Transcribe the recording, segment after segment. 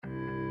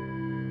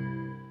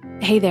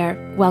Hey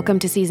there, welcome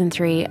to Season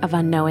 3 of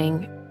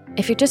Unknowing.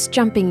 If you're just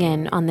jumping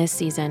in on this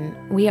season,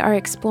 we are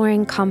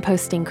exploring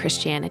composting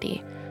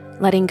Christianity,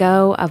 letting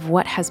go of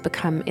what has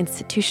become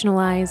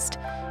institutionalized,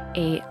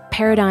 a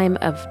paradigm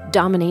of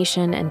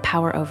domination and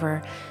power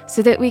over,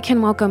 so that we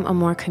can welcome a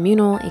more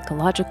communal,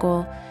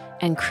 ecological,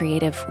 and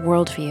creative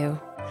worldview.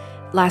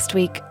 Last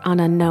week on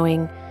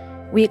Unknowing,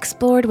 we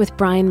explored with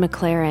Brian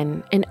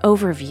McLaren an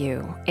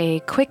overview,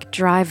 a quick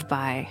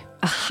drive-by,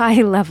 a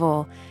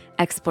high-level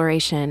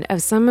exploration of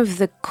some of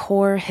the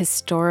core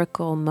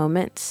historical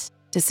moments,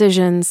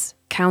 decisions,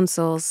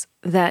 councils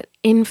that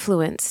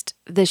influenced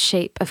the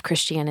shape of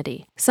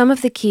Christianity. Some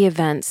of the key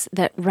events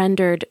that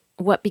rendered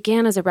what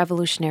began as a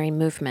revolutionary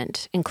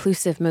movement,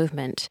 inclusive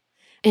movement,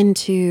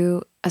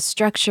 into a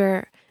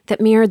structure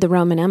that mirrored the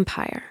Roman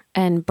Empire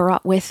and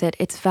brought with it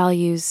its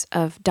values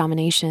of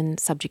domination,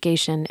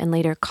 subjugation, and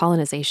later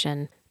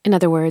colonization. In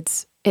other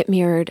words, it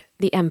mirrored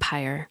the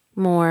empire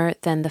more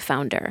than the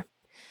founder.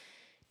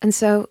 And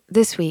so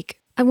this week,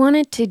 I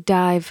wanted to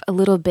dive a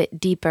little bit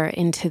deeper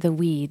into the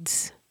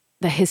weeds,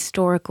 the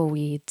historical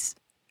weeds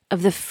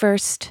of the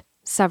first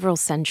several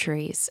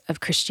centuries of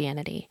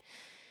Christianity,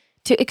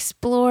 to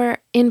explore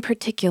in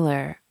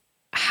particular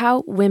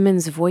how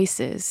women's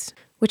voices,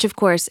 which of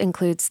course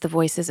includes the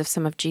voices of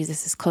some of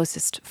Jesus's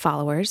closest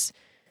followers,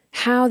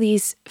 how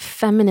these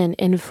feminine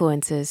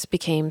influences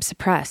became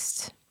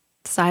suppressed,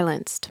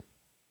 silenced.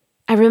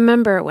 I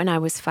remember when I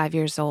was 5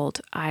 years old,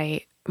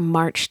 I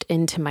marched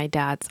into my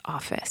dad's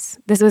office.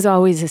 This was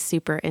always a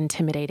super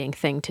intimidating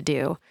thing to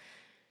do.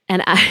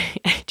 And I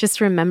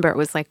just remember it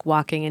was like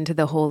walking into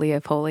the Holy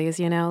of Holies,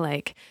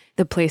 like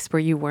the place where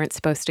you weren't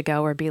supposed to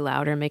go or be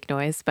loud or make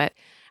noise. But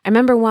I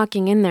remember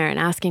walking in there and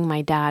asking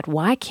my dad,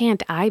 why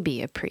can't I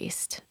be a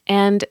priest?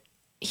 And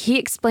he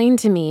explained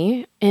to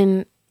me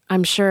in,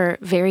 I'm sure,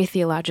 very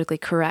theologically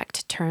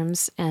correct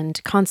terms and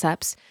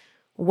concepts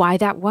why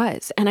that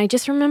was. And I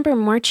just remember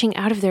marching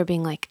out of there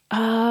being like,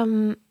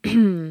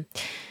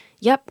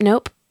 yep,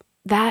 nope,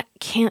 that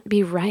can't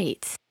be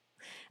right.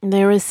 And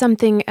there was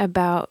something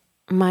about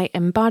my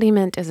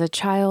embodiment as a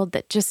child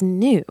that just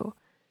knew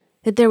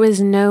that there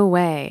was no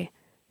way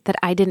that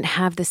I didn't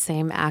have the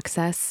same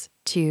access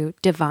to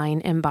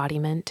divine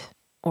embodiment,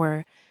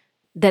 or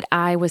that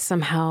I was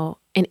somehow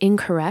an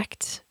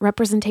incorrect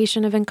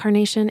representation of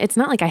incarnation. It's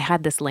not like I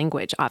had this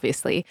language,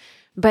 obviously,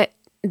 but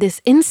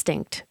this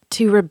instinct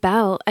to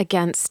rebel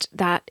against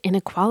that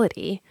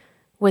inequality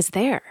was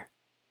there.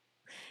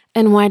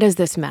 And why does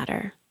this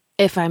matter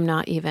if I'm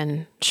not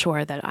even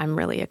sure that I'm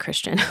really a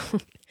Christian,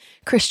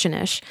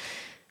 Christianish?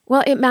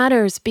 Well, it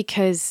matters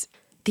because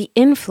the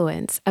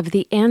influence of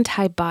the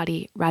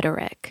anti-body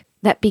rhetoric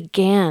that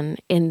began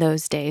in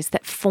those days,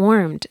 that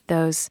formed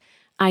those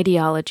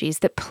ideologies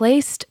that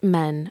placed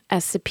men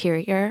as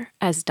superior,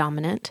 as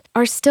dominant,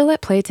 are still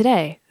at play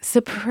today.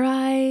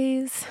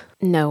 Surprise!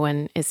 No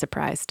one is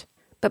surprised.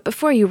 But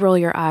before you roll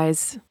your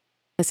eyes,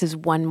 this is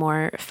one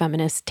more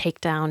feminist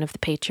takedown of the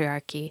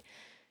patriarchy.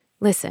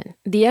 Listen,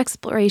 the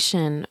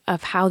exploration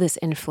of how this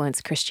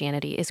influenced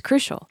Christianity is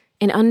crucial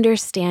in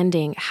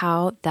understanding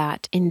how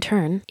that, in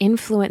turn,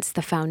 influenced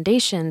the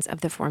foundations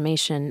of the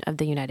formation of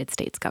the United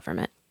States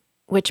government.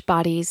 Which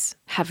bodies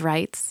have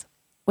rights,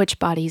 which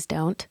bodies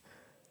don't,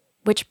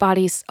 which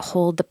bodies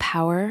hold the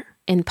power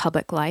in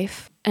public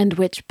life, and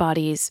which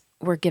bodies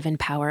were given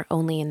power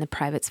only in the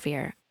private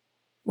sphere.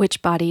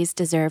 Which bodies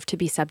deserve to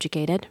be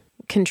subjugated,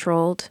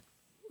 controlled,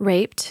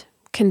 raped,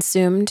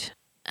 consumed.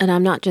 And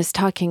I'm not just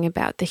talking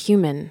about the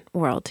human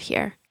world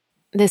here.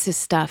 This is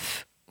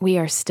stuff we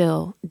are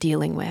still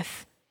dealing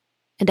with.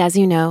 And as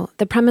you know,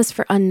 the premise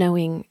for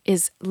Unknowing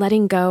is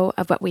letting go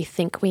of what we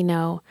think we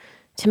know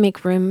to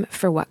make room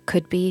for what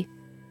could be.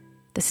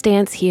 The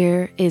stance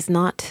here is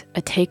not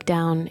a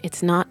takedown,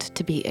 it's not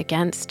to be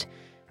against,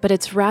 but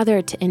it's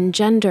rather to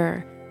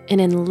engender an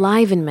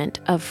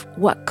enlivenment of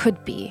what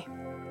could be,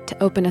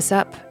 to open us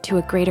up to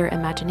a greater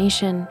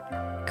imagination,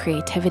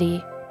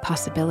 creativity,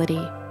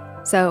 possibility.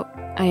 So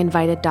I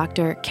invited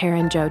Dr.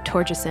 Karen Jo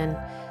Torgerson,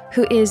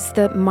 who is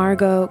the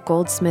Margot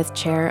Goldsmith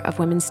Chair of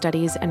Women's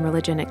Studies and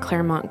Religion at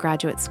Claremont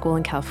Graduate School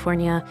in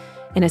California,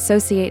 an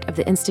associate of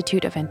the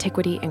Institute of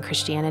Antiquity and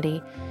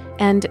Christianity,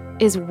 and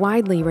is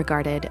widely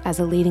regarded as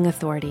a leading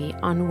authority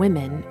on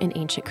women in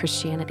ancient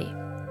Christianity.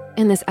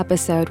 In this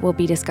episode, we'll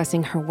be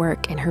discussing her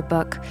work in her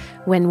book,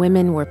 When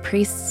Women Were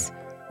Priests,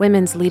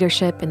 Women's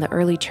Leadership in the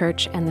Early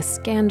Church and the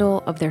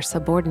Scandal of Their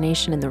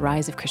Subordination in the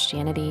Rise of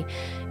Christianity.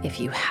 If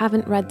you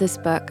haven't read this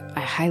book,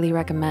 I highly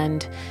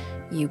recommend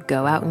you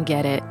go out and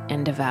get it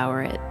and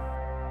devour it.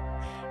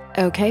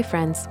 Okay,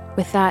 friends,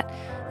 with that,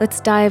 let's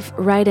dive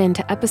right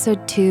into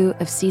episode 2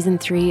 of season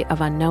 3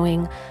 of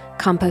Unknowing,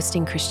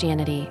 Composting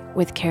Christianity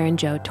with Karen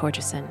Jo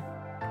Torgerson.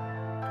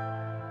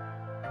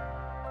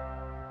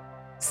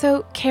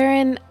 So,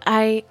 Karen,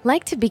 I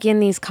like to begin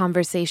these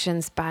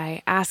conversations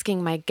by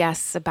asking my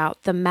guests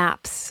about the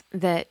maps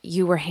that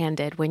you were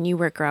handed when you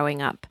were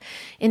growing up,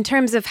 in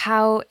terms of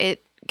how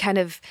it kind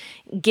of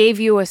gave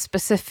you a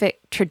specific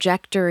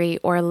trajectory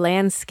or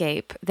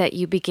landscape that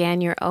you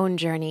began your own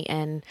journey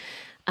in.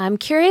 I'm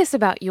curious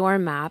about your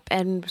map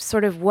and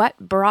sort of what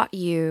brought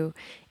you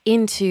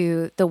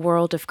into the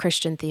world of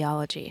Christian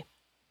theology.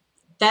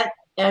 That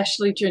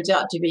actually turns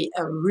out to be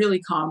a really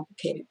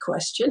complicated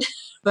question.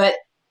 But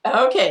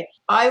okay,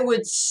 I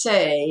would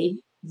say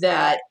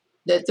that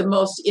the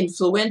most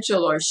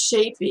influential or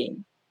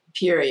shaping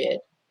period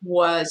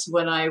was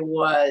when I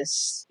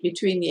was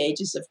between the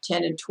ages of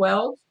 10 and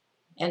 12,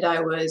 and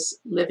I was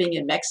living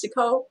in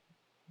Mexico,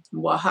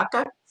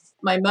 Oaxaca.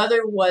 My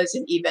mother was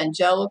an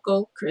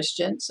evangelical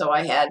Christian, so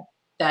I had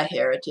that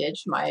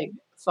heritage. My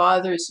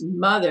father's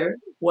mother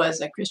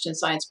was a Christian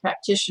Science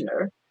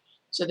practitioner,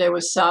 so there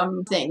was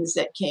some things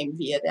that came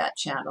via that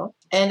channel.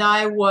 And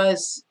I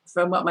was,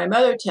 from what my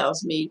mother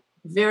tells me,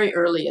 very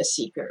early a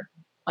seeker,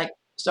 like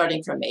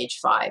starting from age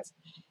 5.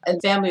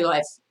 And family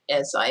life,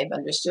 as I've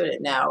understood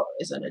it now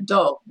as an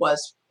adult,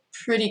 was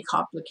pretty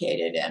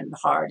complicated and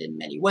hard in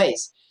many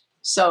ways.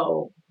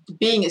 So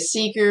being a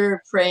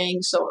seeker,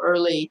 praying so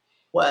early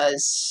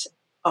was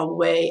a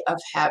way of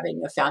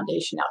having a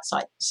foundation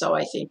outside. So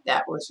I think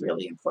that was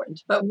really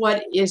important. But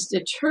what is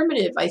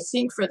determinative, I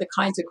think, for the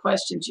kinds of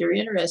questions you're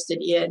interested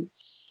in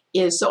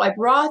is, so I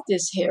brought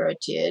this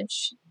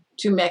heritage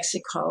to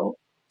Mexico,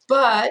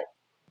 but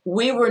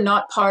we were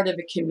not part of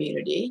a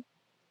community.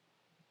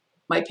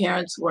 My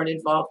parents weren't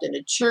involved in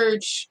a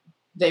church.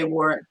 They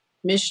weren't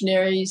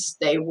missionaries.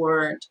 They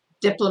weren't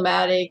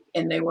diplomatic,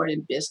 and they weren't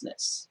in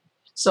business.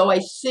 So I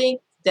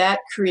think that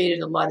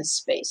created a lot of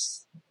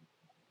space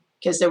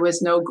because there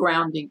was no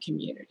grounding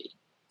community.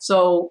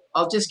 So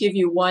I'll just give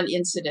you one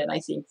incident I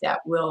think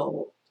that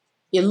will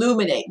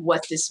illuminate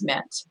what this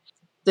meant.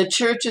 The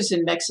churches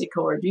in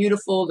Mexico are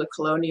beautiful, the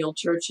colonial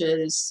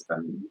churches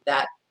from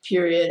that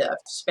period of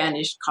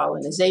Spanish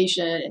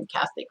colonization and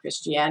Catholic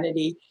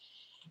Christianity.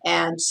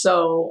 And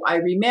so I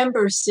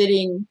remember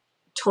sitting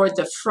toward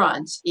the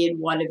front in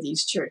one of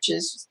these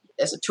churches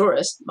as a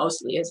tourist,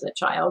 mostly as a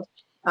child,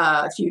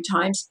 a few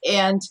times.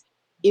 And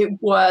it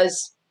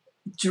was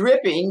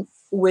dripping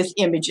with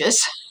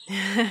images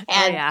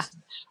and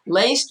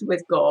laced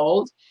with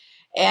gold.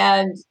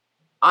 And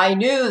I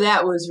knew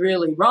that was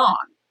really wrong,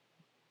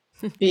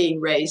 being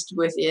raised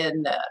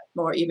within the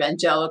more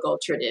evangelical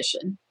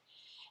tradition.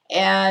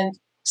 And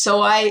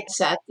so I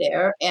sat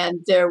there,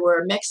 and there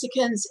were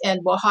Mexicans, and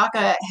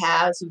Oaxaca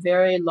has a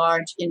very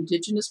large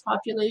indigenous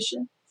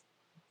population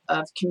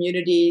of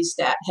communities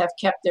that have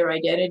kept their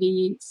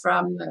identity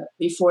from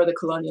before the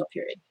colonial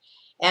period.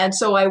 And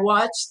so I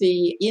watched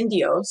the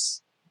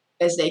indios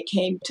as they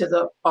came to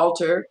the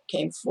altar,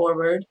 came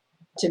forward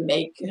to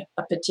make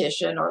a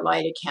petition or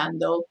light a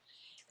candle.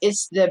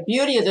 It's the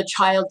beauty of the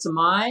child's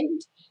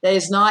mind that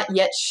is not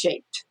yet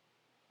shaped,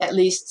 at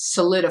least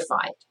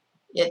solidified.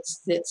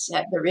 It's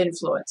their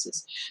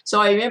influences. So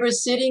I remember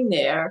sitting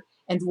there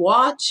and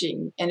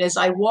watching, and as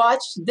I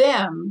watched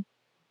them,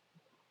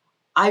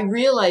 I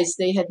realized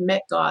they had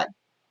met God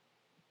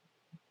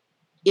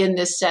in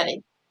this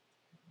setting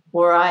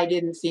where I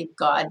didn't think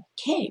God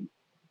came.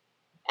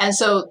 And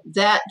so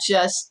that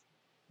just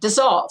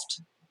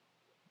dissolved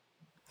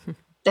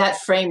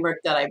that framework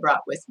that I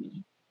brought with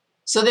me.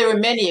 So there were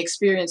many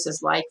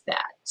experiences like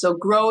that. So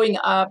growing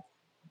up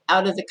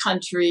out of the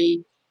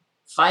country,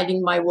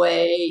 finding my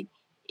way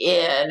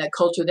in a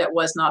culture that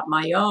was not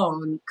my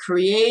own,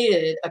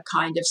 created a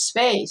kind of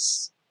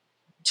space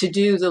to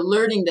do the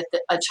learning that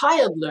a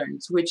child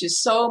learns, which is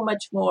so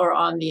much more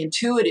on the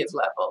intuitive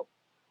level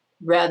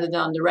rather than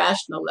on the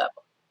rational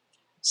level.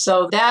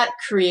 So that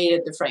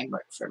created the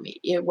framework for me.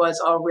 It was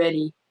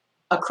already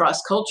a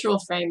cross-cultural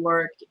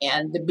framework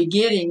and the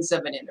beginnings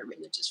of an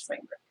interreligious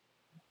framework.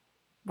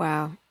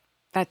 Wow.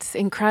 That's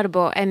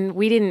incredible. And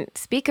we didn't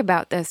speak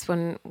about this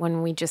when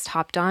we just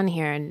hopped on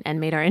here and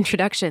made our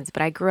introductions,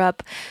 but I grew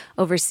up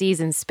overseas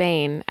in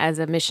Spain as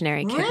a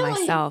missionary kid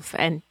myself.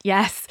 And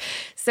yes,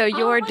 so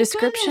your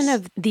description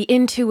of the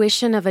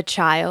intuition of a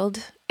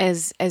child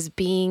as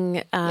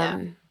being,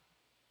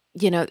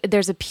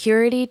 there's a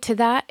purity to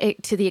that,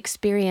 to the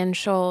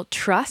experiential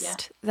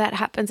trust that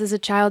happens as a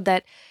child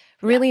that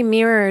really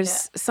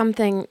mirrors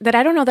something that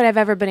I don't know that I've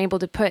ever been able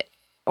to put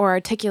or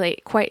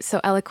articulate quite so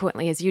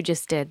eloquently as you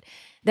just did,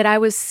 that I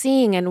was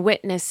seeing and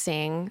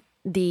witnessing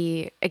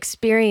the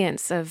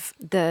experience of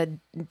the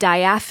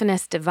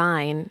diaphanous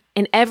divine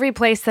in every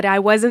place that I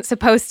wasn't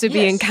supposed to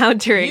be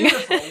encountering.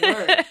 Beautiful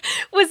word.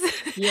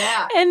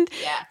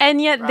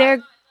 And yet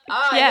there,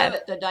 I love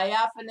it, the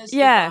diaphanous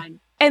divine.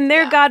 And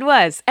there God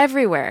was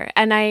everywhere.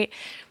 And I,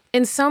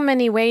 in so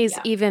many ways,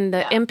 even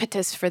the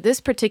impetus for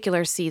this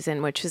particular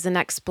season, which is an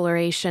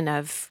exploration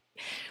of,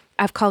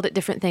 I've called it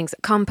different things,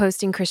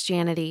 composting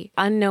Christianity,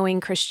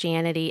 unknowing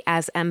Christianity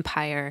as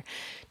empire,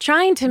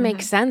 trying to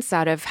make sense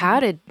out of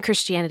how did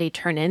Christianity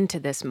turn into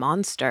this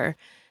monster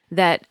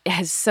that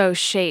has so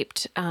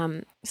shaped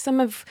some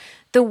of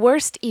the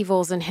worst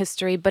evils in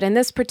history. But in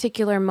this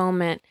particular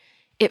moment,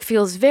 it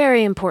feels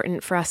very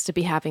important for us to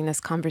be having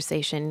this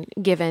conversation,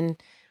 given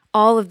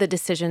all of the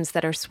decisions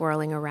that are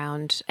swirling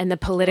around and the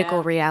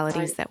political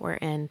realities that we're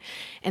in.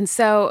 And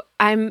so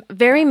I'm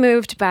very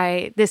moved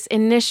by this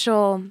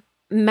initial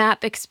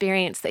map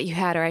experience that you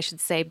had, or I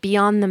should say,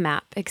 beyond the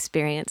map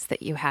experience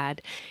that you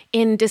had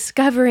in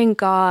discovering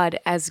God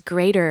as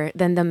greater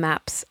than the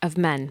maps of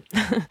men.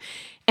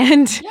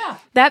 And Yeah.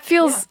 that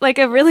feels like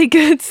a really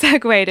good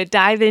segue to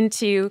dive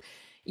into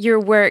your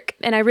work.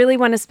 And I really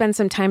want to spend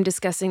some time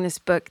discussing this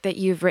book that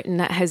you've written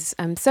that has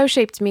so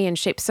shaped me and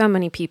shaped so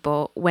many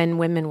people, When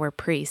Women Were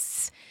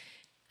Priests.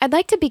 I'd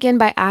like to begin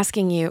by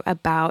asking you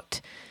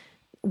about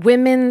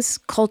women's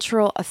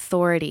cultural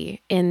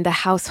authority in the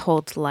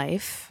household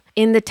life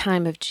in the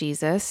time of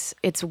Jesus.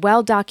 It's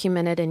well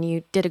documented, and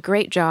you did a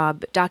great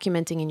job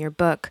documenting in your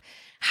book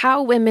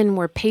how women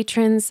were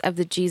patrons of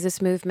the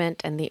Jesus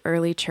movement and the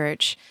early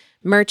church,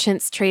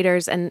 merchants,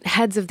 traders, and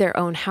heads of their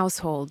own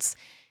households.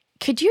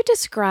 Could you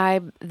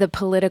describe the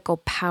political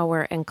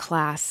power and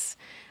class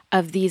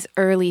of these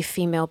early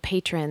female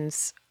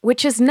patrons,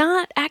 which is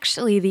not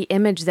actually the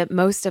image that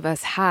most of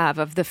us have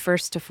of the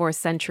 1st to 4th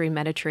century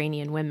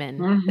Mediterranean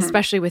women,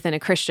 especially within a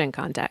Christian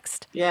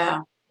context?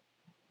 Yeah.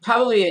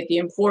 Probably the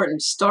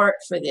important start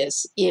for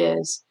this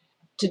is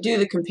to do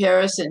the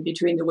comparison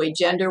between the way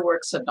gender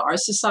works in our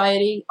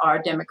society, our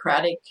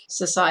democratic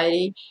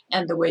society,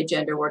 and the way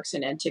gender works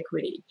in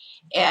antiquity.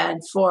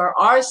 And for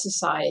our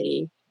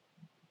society,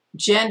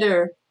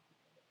 gender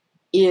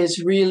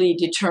is really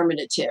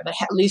determinative.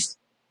 At least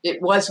it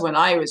was when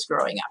I was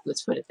growing up,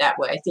 let's put it that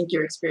way. I think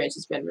your experience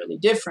has been really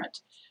different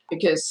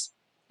because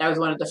I was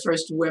one of the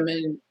first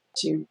women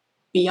to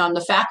be on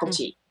the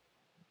faculty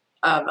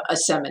of a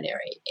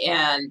seminary.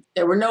 And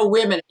there were no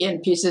women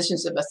in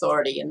positions of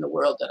authority in the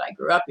world that I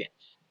grew up in.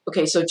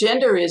 Okay, so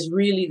gender is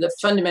really the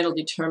fundamental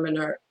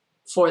determiner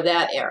for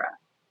that era.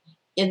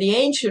 In the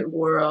ancient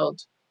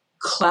world,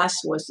 class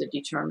was the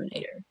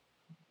determinator,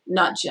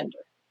 not gender.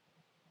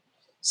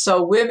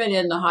 So women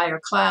in the higher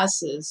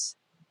classes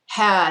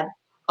had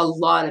a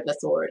lot of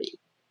authority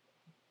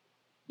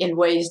in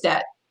ways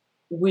that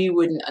we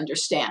wouldn't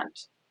understand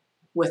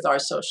with our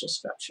social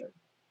structure.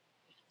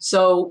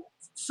 So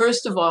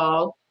first of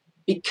all,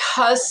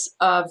 because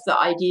of the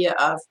idea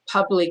of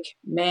public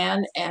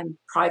man and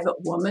private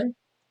woman,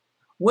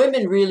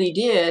 women really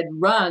did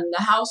run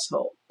the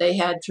household. They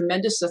had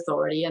tremendous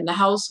authority, and the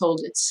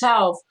household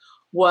itself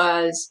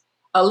was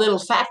a little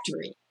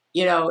factory.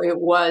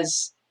 It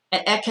was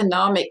an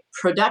economic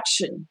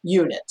production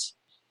unit.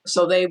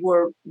 So they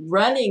were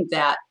running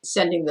that,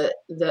 sending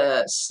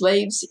the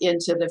slaves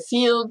into the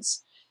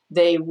fields.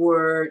 They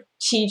were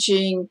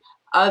teaching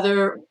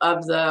other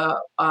of the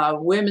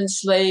women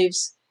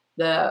slaves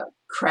the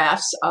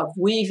crafts of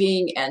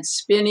weaving and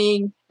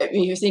spinning.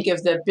 You think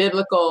of the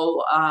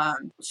biblical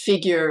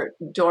figure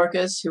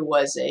Dorcas, who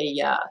was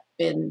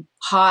in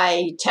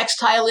high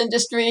textile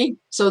industry.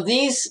 So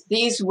these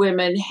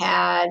women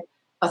had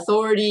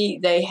authority.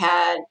 They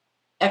had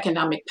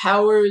economic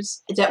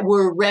powers that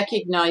were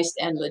recognized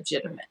and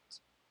legitimate.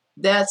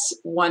 That's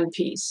one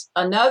piece.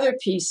 Another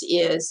piece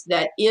is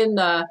that in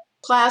the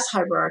class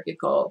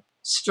hierarchical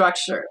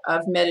structure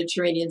of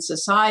Mediterranean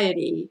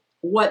society,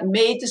 what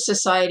made the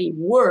society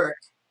work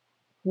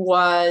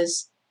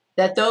was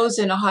that those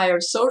in a higher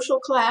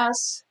social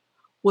class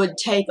would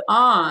take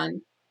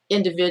on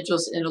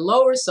individuals in a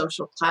lower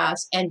social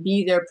class and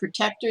be their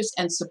protectors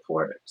and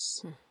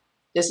supporters.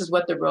 This is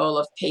what the role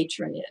of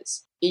patron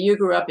is. You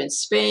grew up in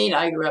Spain,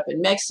 I grew up in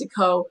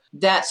Mexico.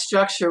 That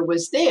structure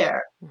was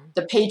there,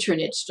 the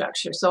patronage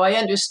structure. So I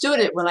understood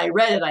it when I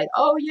read it.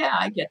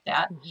 I get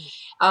that.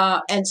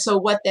 And so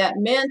what that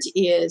meant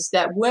is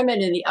that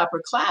women in the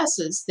upper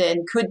classes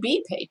then could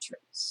be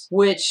patrons,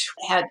 which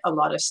had a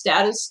lot of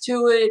status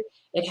to it.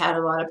 It had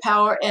a lot of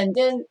power. And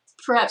then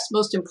perhaps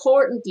most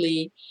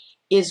importantly,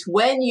 is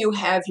when you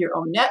have your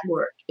own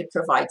network, it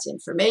provides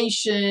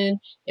information,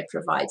 it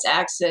provides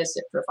access,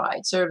 it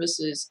provides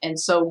services. And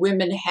so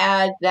women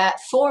had that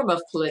form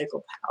of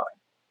political power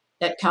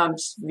that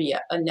comes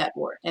via a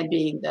network and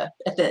being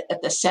at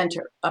the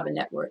center of a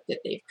network that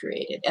they've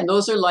created. And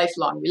those are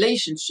lifelong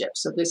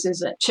relationships. So this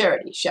isn't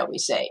charity, shall we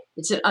say.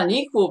 It's an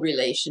unequal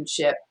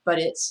relationship, but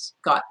it's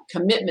got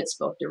commitments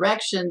both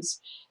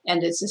directions,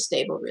 and it's a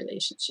stable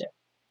relationship.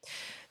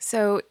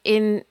 So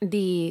in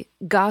the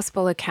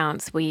gospel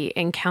accounts, we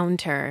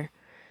encounter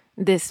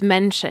this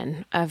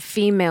mention of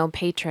female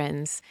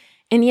patrons,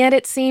 and yet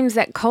it seems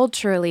that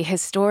culturally,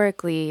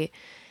 historically,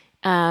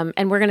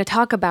 and we're going to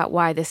talk about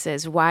why this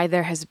is, why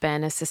there has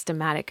been a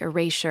systematic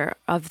erasure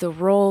of the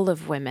role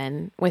of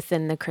women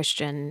within the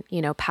Christian,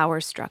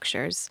 power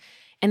structures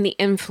and the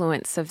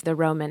influence of the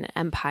Roman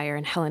Empire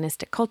and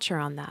Hellenistic culture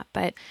on that.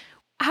 But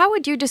how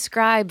would you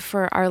describe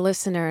for our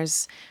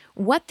listeners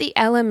what the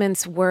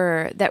elements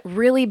were that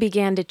really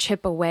began to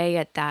chip away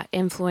at that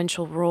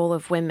influential role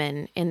of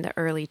women in the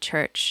early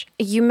church?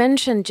 You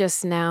mentioned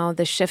just now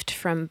the shift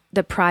from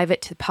the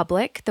private to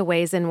public, the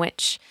ways in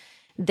which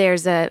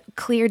there's a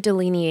clear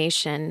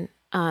delineation,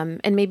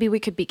 and maybe we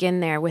could begin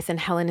there within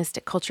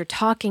Hellenistic culture,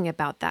 talking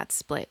about that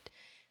split,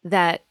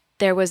 that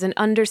there was an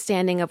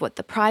understanding of what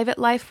the private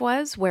life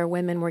was, where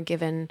women were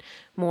given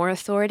more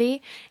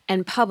authority,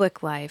 and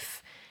public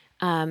life.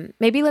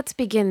 Maybe let's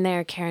begin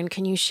there, Karen.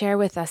 Can you share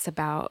with us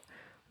about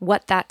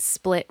what that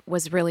split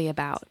was really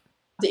about.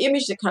 The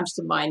image that comes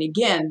to mind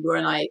again,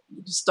 when I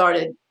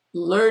started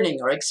learning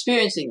or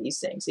experiencing these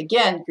things,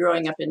 again,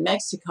 growing up in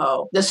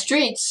Mexico, the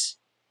streets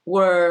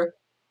were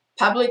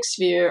public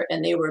sphere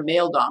and they were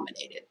male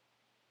dominated.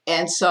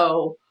 And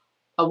so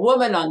a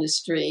woman on the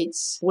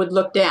streets would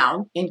look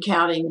down,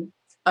 encountering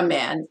a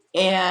man,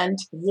 and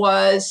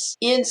was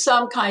in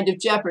some kind of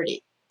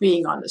jeopardy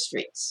being on the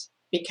streets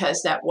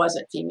because that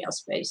wasn't female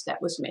space,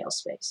 that was male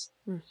space.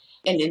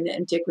 And in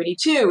antiquity,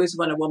 too, is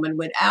when a woman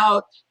went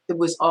out, it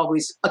was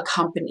always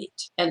accompanied.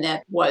 And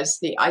that was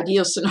the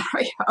ideal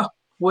scenario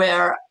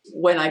where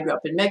when I grew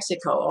up in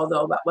Mexico,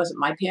 although that wasn't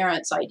my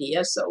parents'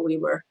 idea, so we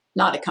were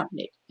not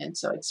accompanied. And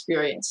so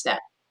experienced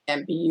that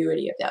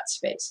ambiguity of that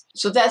space.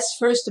 So that's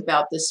first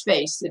about the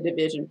space, the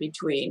division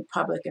between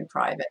public and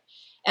private.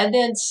 And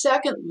then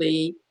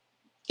secondly,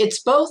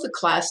 it's both a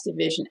class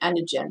division and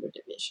a gender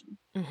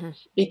division,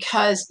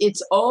 because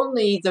it's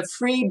only the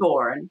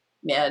freeborn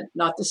men,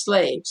 not the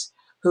slaves,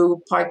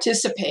 who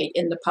participate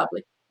in the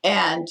public,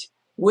 and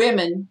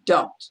women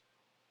don't.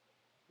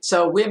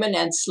 So women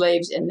and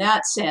slaves in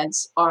that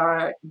sense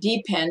are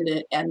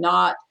dependent and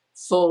not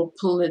full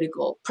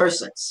political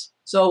persons.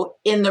 So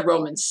in the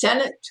Roman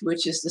Senate,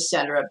 which is the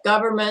center of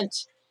government,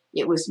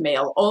 it was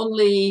male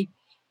only,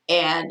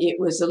 and it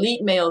was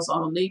elite males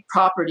only,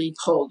 property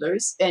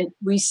holders. And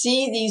we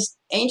see these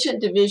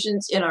ancient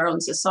divisions in our own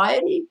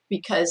society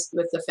because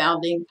with the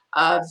founding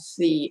of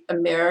the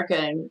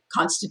American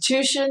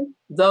Constitution,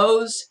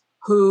 those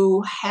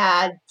who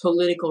had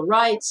political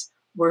rights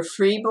were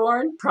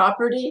freeborn,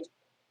 property,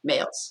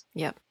 males.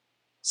 Yep.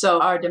 So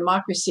our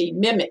democracy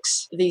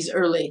mimics these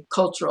early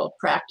cultural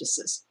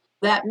practices.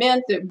 That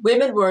meant that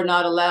women were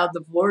not allowed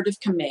the word of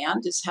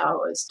command, is how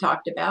it was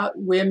talked about.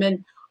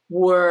 Women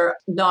were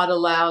not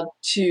allowed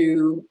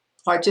to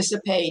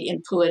participate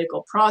in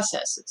political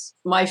processes.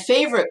 My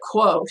favorite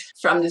quote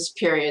from this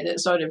period that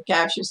sort of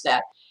captures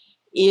that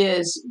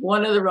is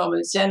one of the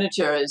Roman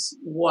senators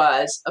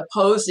was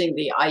opposing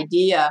the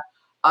idea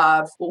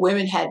of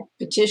women had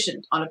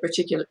petitioned on a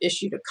particular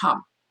issue to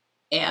come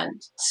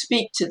and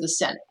speak to the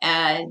Senate.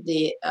 And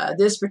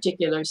this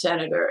particular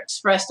senator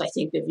expressed, I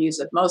think, the views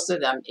of most of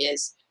them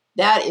is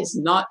that is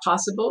not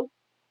possible.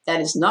 That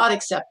is not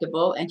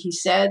acceptable. And he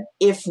said,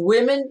 if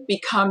women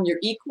become your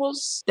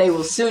equals, they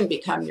will soon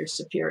become your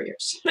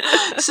superiors.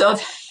 So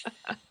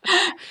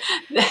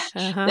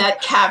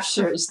that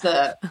captures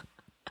the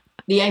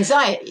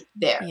anxiety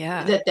there,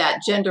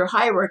 that gender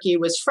hierarchy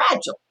was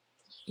fragile.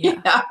 Yeah.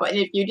 You know? And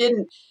if you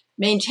didn't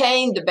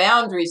maintain the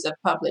boundaries of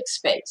public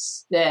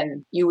space,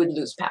 then you would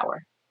lose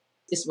power,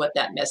 is what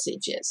that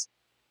message is.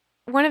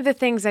 One of the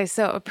things I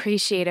so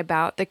appreciate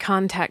about the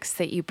context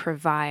that you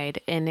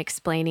provide in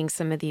explaining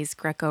some of these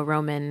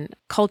Greco-Roman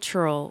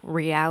cultural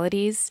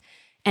realities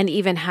and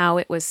even how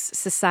it was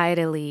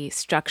societally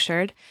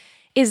structured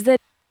is that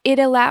it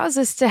allows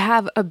us to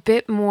have a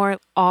bit more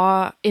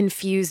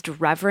awe-infused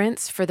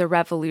reverence for the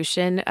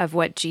revolution of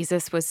what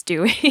Jesus was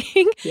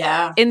doing.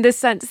 Yeah. In the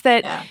sense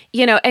that,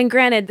 you know, and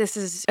granted, this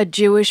is a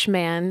Jewish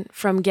man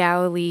from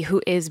Galilee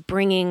who is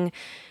bringing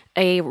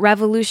a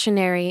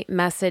revolutionary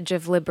message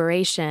of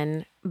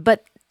liberation,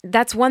 but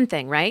that's one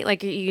thing, right?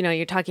 Like, you know,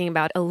 you're talking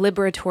about a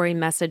liberatory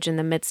message in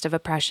the midst of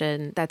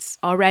oppression that's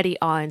already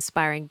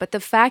awe-inspiring. But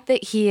the fact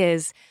that he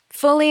is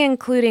fully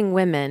including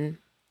women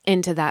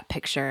into that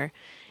picture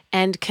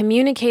and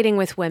communicating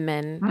with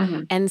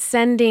women and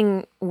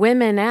sending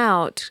women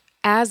out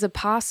as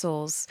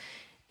apostles,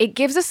 it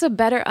gives us a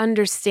better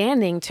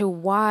understanding to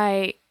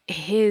why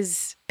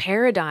his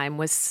paradigm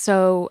was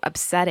so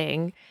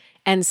upsetting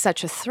and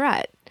such a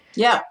threat.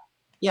 Yeah.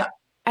 Yeah.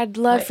 I'd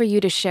love for you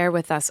to share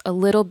with us a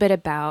little bit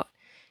about,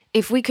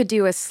 if we could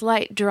do a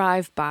slight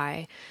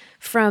drive-by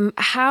from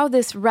how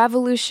this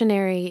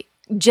revolutionary,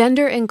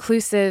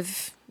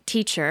 gender-inclusive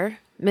teacher,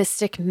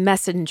 mystic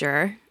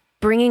messenger,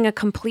 bringing a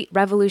complete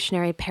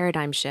revolutionary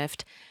paradigm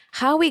shift,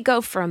 how we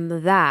go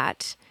from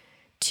that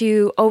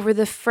to, over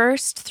the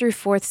 1st through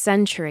 4th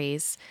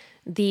centuries,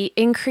 the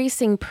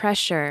increasing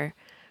pressure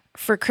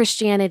for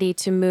Christianity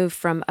to move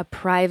from a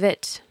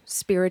private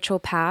spiritual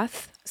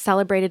path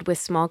celebrated with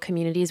small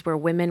communities where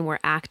women were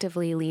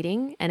actively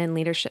leading and in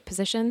leadership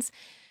positions,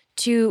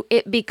 to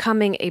it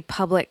becoming a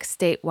public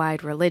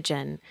statewide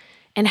religion,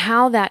 and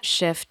how that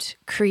shift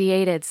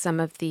created some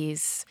of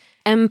these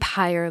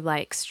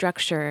empire-like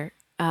structure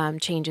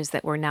changes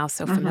that we're now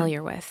so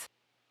familiar with.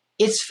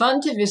 It's fun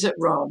to visit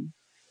Rome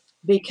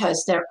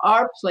because there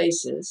are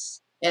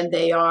places, and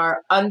they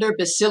are under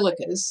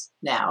basilicas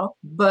now,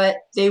 but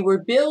they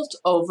were built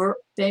over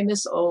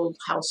famous old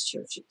house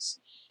churches.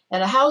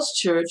 And a house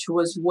church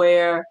was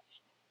where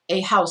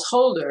a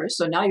householder,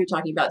 so now you're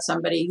talking about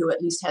somebody who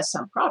at least has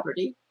some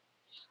property,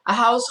 a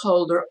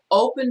householder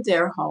opened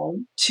their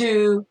home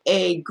to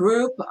a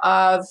group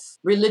of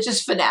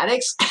religious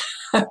fanatics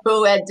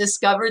who had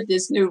discovered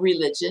this new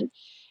religion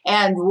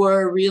and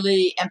were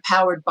really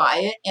empowered by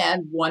it.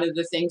 And one of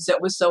the things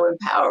that was so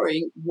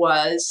empowering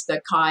was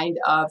the kind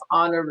of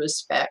honor,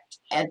 respect,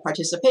 and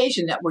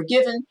participation that were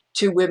given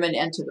to women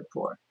and to the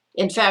poor.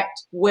 In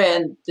fact,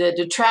 when the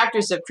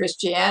detractors of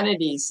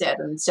Christianity said,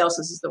 and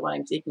Celsus is the one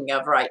I'm thinking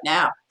of right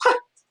now,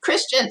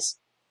 Christians,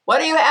 what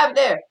do you have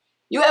there?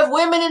 You have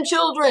women and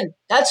children.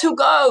 That's who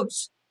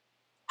goes.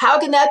 How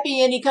can that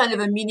be any kind of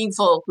a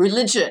meaningful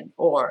religion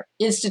or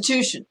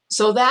institution?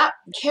 So that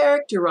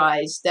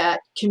characterized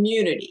that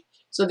community.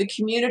 So the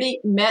community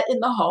met in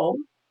the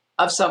home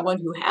of someone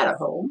who had a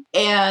home,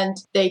 and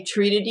they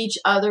treated each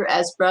other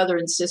as brother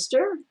and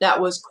sister.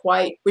 That was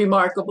quite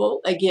remarkable.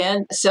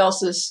 Again,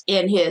 Celsus,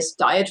 in his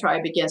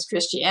diatribe against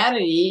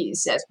Christianity,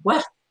 says,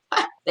 well,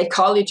 they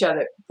call each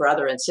other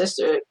brother and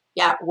sister.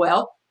 Yeah,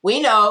 well,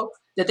 we know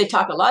that they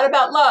talk a lot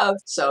about love,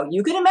 so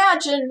you can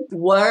imagine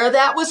where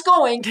that was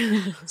going.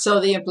 So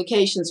the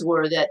implications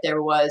were that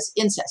there was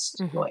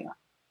incest going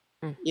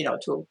on,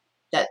 to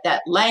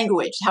that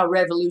language, how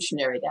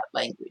revolutionary that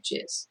language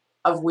is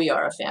of we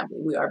are a family,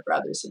 we are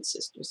brothers and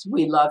sisters,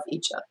 we love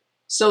each other.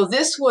 So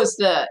this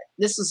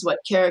is what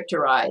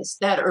characterized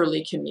that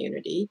early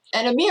community,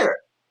 and a mirror,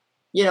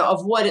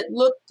 of what it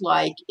looked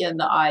like in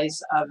the eyes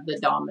of the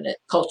dominant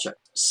culture.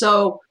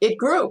 So it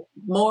grew,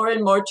 more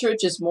and more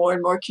churches, more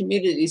and more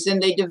communities,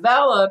 and they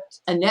developed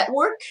a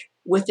network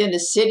within a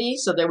city.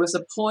 So there was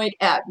a point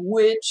at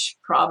which,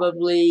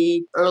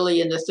 probably early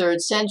in the 3rd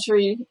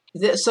century,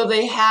 so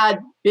they had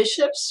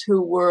bishops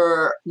who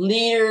were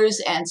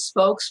leaders and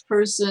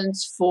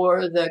spokespersons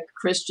for the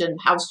Christian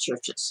house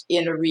churches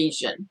in a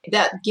region.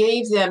 That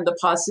gave them the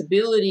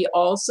possibility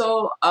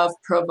also of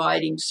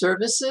providing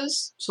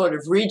services, sort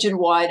of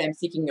region-wide. I'm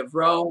thinking of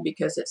Rome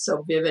because it's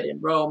so vivid in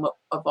Rome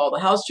of all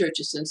the house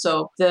churches. And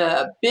so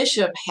the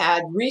bishop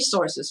had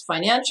resources,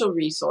 financial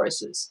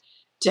resources,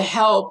 to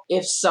help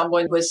if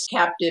someone was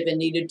captive and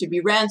needed to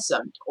be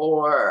ransomed,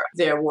 or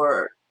there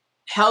were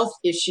health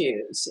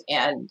issues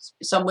and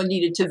someone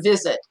needed to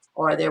visit,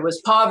 or there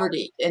was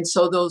poverty. And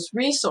so those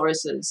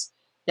resources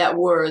that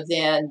were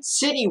then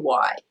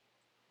citywide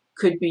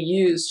could be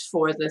used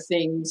for the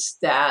things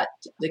that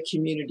the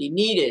community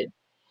needed.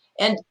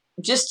 And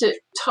just to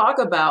talk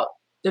about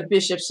the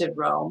bishops in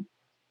Rome,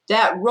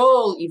 that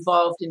role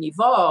evolved and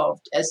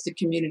evolved as the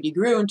community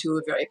grew into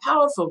a very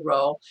powerful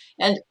role.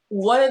 And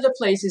one of the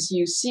places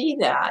you see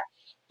that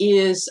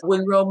is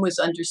when Rome was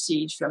under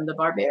siege from the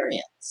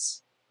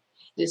barbarians.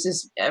 This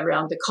is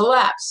around the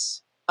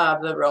collapse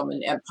of the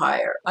Roman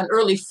Empire, an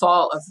early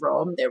fall of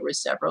Rome. There were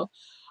several.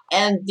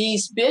 And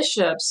these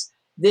bishops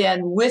then,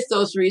 with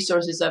those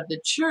resources of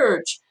the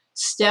church,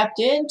 stepped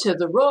into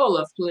the role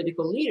of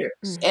political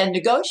leaders and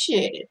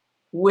negotiated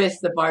with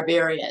the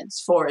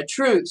barbarians for a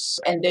truce.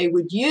 And they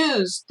would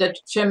use the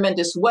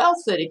tremendous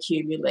wealth that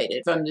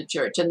accumulated from the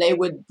church, and they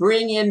would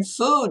bring in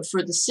food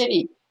for the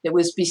city that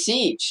was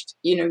besieged.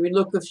 We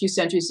look a few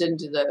centuries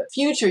into the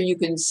future, you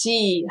can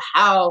see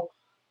how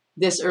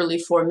this early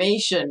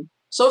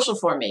social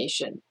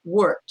formation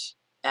worked,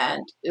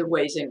 and the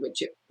ways in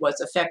which it was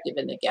effective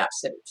in the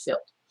gaps that it filled.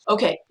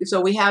 Okay, so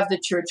we have the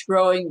church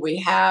growing, we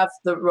have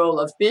the role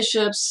of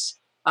bishops.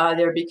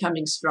 They're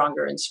becoming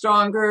stronger and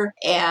stronger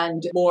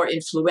and more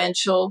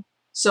influential.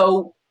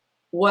 So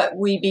what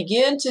we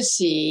begin to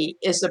see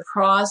is a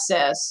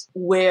process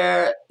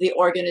where the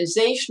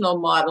organizational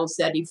models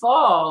that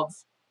evolve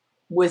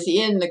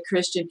within the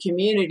Christian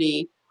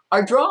community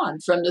are drawn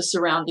from the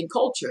surrounding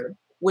culture,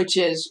 which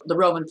is the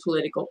Roman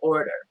political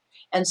order.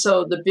 And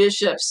so the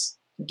bishops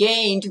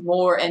gained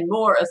more and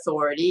more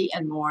authority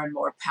and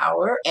more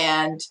power.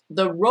 And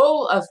the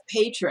role of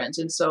patrons,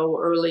 and so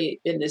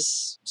early in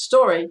this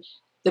story,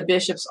 the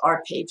bishops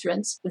are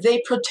patrons. They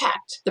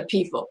protect the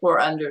people who are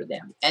under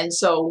them. And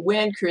so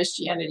when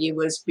Christianity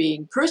was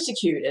being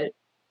persecuted,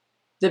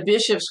 the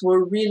bishops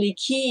were really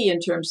key in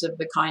terms of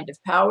the kind of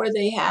power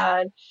they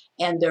had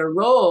and their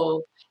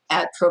role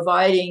at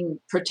providing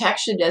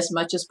protection as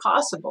much as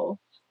possible,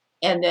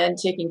 and then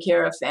taking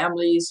care of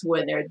families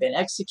when there had been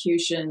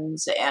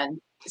executions. And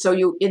so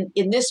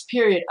in this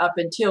period up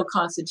until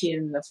Constantine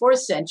in the 4th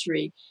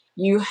century,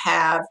 you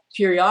have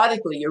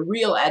periodically a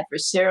real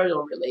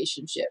adversarial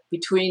relationship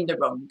between the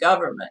Roman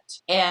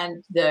government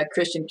and the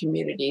Christian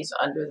communities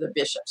under the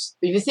bishops.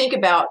 If you think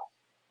about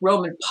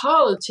Roman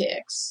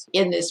politics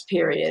in this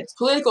period,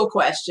 political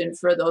question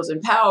for those in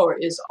power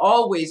is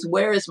always,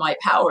 where is my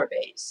power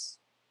base?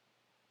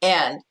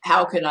 And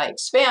how can I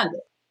expand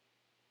it?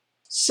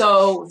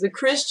 So the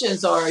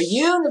Christians are a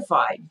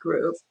unified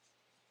group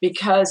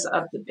because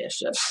of the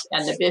bishops,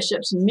 and the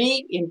bishops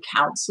meet in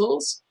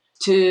councils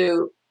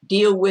to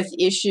deal with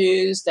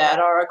issues that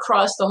are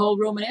across the whole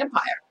Roman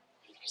Empire.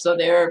 So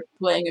they're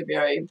playing a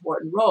very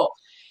important role.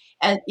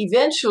 And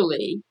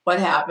eventually what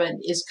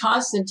happened is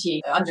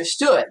Constantine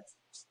understood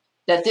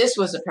that this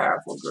was a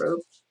powerful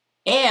group,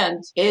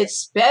 and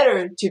it's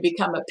better to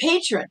become a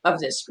patron of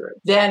this group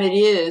than it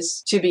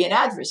is to be an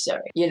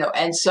adversary,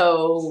 and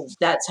so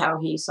that's how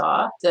he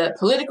saw the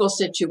political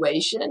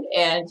situation,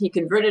 and he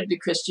converted to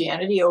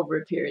Christianity over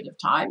a period of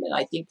time, and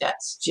I think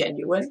that's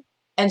genuine.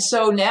 And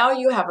so now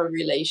you have a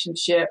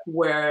relationship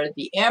where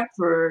the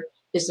emperor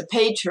is a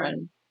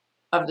patron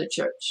of the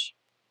church.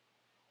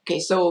 Okay,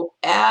 so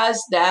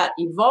as that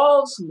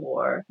evolves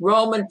more,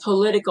 Roman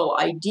political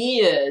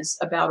ideas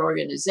about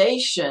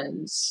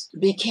organizations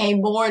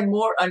became more and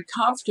more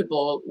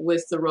uncomfortable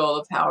with the role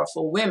of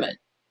powerful women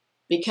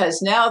because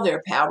now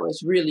their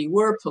powers really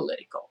were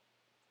political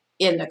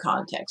in the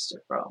context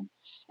of Rome.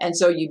 And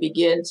so you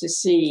begin to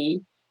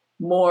see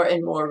more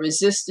and more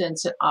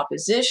resistance and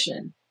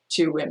opposition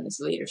to women's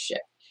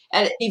leadership.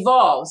 And it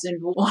evolves. And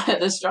one of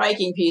the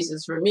striking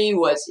pieces for me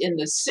was in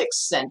the 6th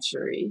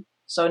century.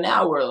 So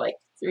now we're like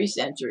 3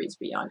 centuries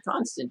beyond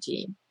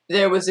Constantine.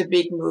 There was a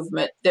big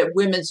movement that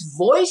women's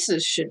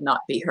voices should not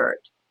be heard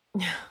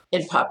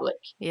in public.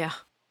 Yeah.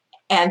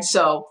 And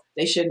so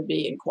they shouldn't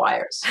be in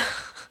choirs.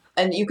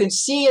 And you can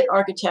see it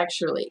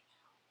architecturally.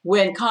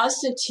 When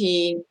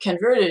Constantine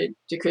converted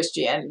to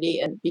Christianity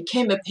and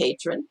became a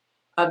patron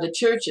of the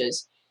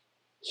churches,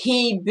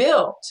 he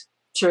built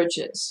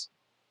churches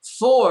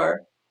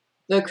for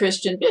the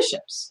Christian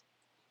bishops.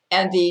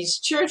 And these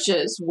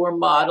churches were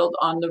modeled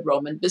on the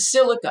Roman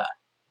basilica.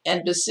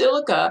 And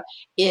basilica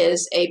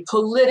is a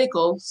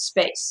political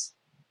space.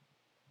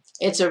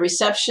 It's a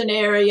reception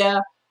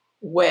area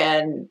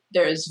when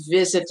there's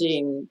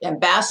visiting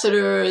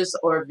ambassadors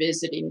or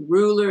visiting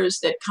rulers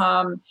that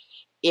come.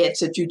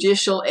 It's a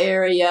judicial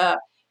area.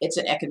 It's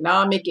an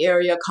economic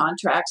area.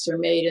 Contracts are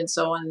made and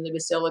so on in the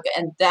basilica.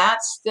 And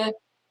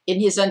in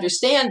his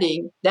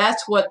understanding,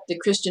 that's what the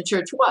Christian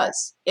church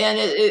was. And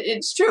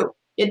it's true.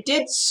 It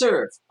did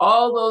serve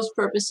all those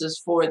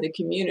purposes for the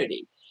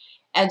community.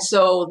 And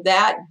so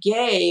that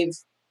gave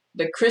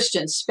the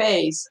Christian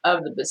space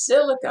of the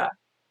basilica,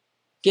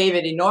 gave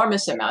it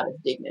enormous amount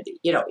of dignity,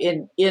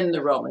 in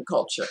the Roman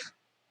culture.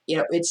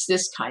 It's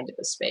this kind of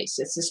a space.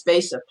 It's a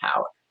space of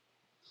power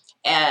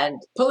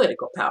and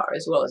political power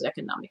as well as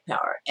economic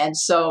power. And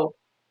so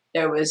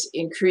there was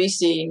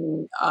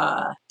increasing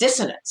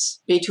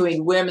dissonance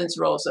between women's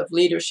roles of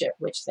leadership,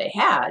 which they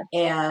had,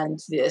 and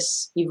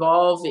this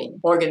evolving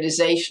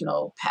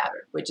organizational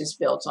pattern, which is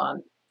built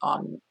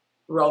on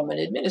Roman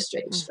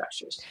administrative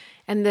structures.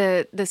 And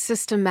the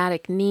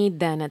systematic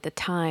need then at the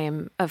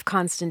time of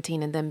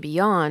Constantine and then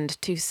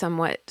beyond to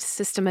somewhat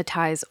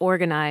systematize,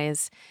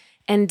 organize,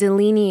 and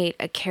delineate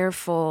a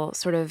careful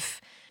sort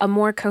of a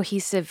more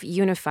cohesive,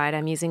 unified,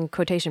 I'm using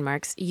quotation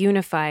marks,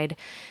 unified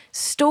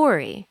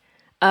story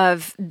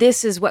of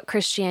this is what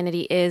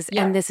Christianity is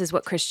and this is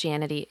what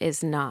Christianity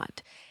is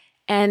not.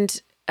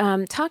 And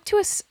talk to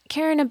us,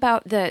 Karen,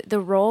 about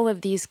the role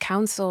of these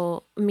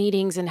council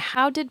meetings and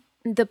how did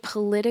the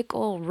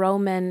political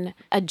Roman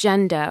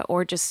agenda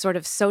or just sort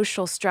of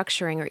social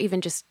structuring or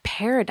even just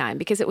paradigm,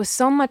 because it was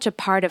so much a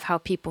part of how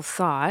people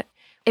thought.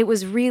 It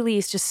was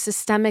really just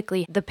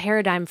systemically the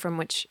paradigm from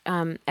which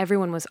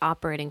everyone was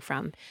operating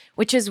from,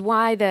 which is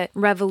why the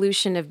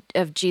revolution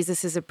of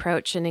Jesus's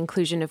approach and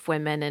inclusion of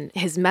women and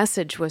his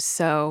message was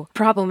so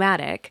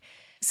problematic.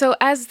 So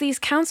as these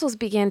councils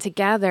began to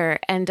gather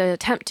and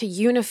attempt to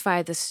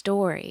unify the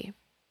story,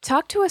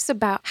 talk to us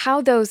about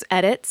how those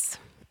edits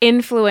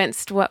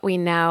influenced what we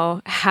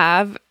now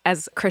have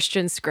as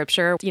Christian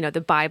scripture,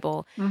 the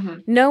Bible,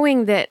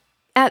 knowing that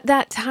at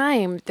that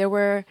time there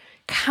were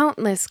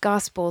countless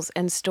gospels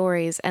and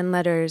stories and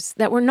letters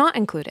that were not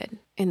included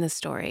in the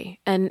story.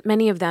 And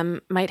many of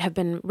them might have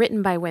been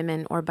written by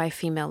women or by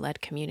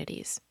female-led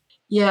communities.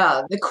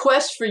 Yeah, the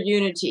quest for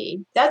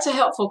unity, that's a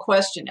helpful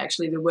question,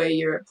 actually, the way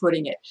you're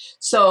putting it.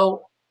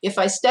 So if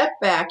I step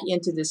back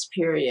into this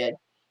period,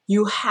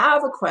 you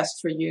have a quest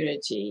for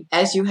unity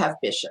as you have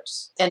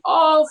bishops. And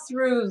all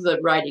through the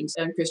writings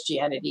on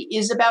Christianity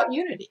is about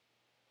unity,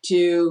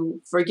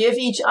 to forgive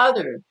each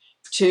other,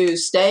 to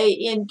stay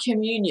in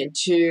communion,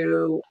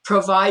 to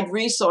provide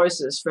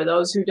resources for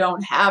those who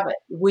don't have it.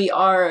 We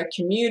are a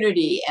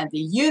community, and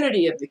the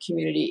unity of the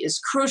community is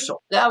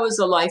crucial. That was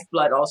the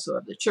lifeblood also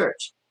of the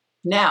church.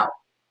 Now,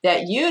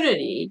 that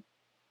unity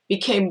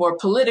became more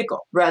political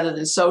rather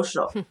than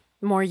social.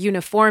 More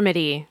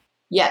uniformity.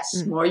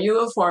 Yes, more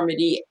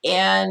uniformity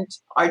and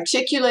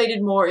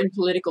articulated more in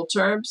political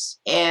terms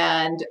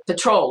and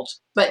patrolled.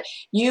 But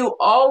you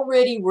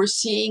already were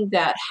seeing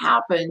that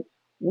happen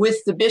with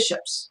the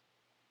bishops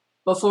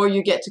before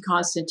you get to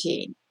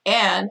Constantine.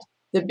 And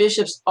the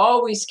bishops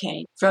always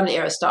came from the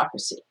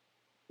aristocracy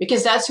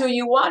because that's who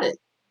you wanted.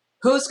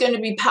 Who's going to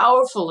be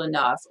powerful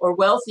enough or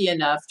wealthy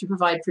enough to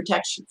provide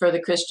protection for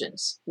the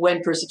Christians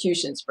when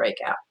persecutions break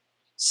out?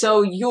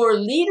 So your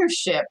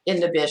leadership in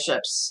the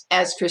bishops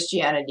as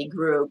Christianity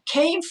grew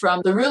came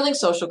from the ruling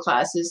social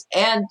classes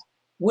and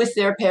with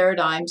their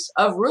paradigms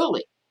of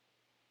ruling.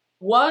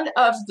 One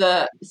of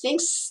the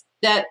things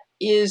that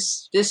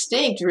is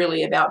distinct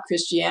really about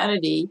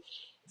Christianity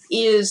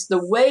is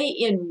the way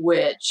in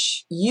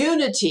which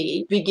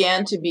unity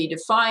began to be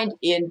defined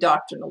in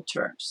doctrinal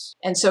terms.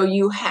 And so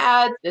you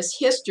had this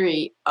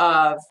history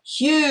of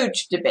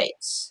huge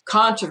debates,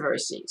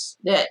 controversies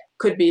that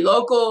could be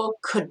local,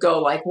 could go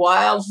like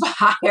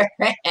wildfire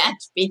and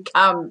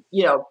become,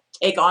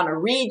 take on a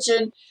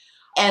region.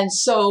 And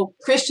so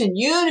Christian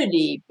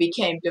unity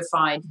became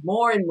defined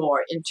more and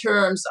more in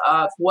terms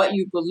of what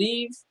you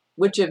believe,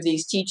 which of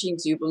these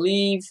teachings you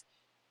believe,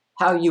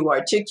 how you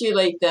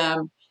articulate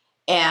them.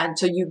 And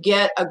so you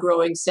get a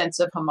growing sense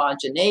of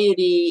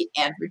homogeneity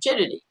and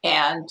rigidity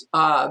and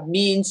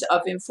means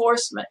of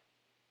enforcement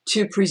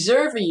to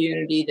preserve a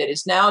unity that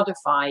is now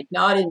defined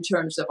not in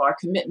terms of our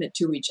commitment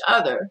to each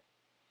other,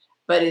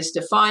 but is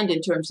defined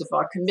in terms of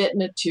our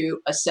commitment to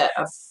a set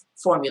of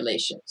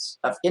formulations,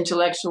 of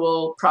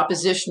intellectual,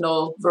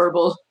 propositional,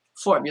 verbal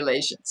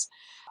formulations.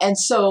 And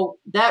so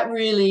that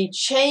really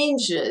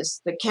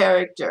changes the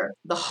character,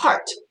 the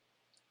heart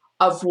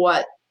of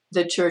what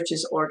the church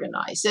is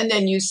organized. And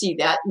then you see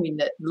that,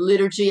 the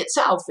liturgy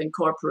itself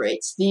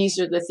incorporates, these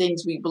are the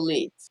things we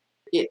believe.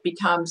 It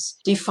becomes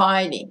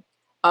defining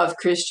of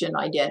Christian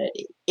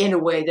identity in a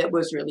way that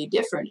was really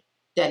different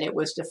than it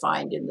was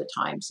defined in the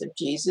times of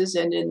Jesus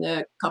and in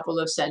the couple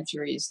of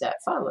centuries that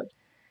followed.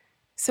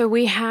 So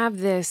we have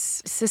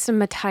this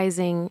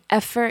systematizing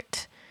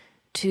effort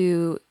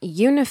to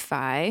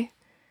unify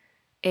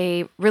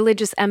a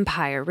religious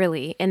empire,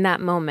 really, in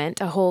that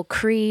moment, a whole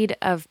creed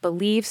of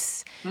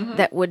beliefs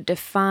that would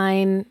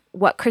define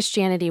what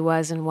Christianity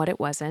was and what it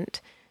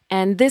wasn't.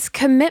 And this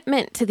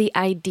commitment to the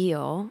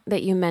ideal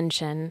that you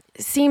mention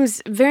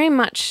seems very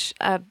much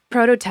a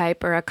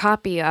prototype or a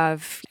copy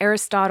of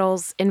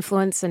Aristotle's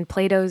influence and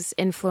Plato's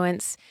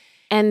influence.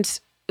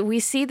 And we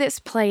see this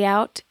play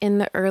out in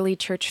the early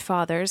church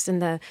fathers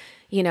and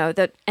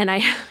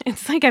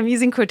it's like I'm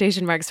using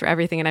quotation marks for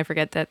everything and I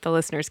forget that the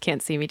listeners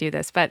can't see me do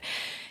this. But,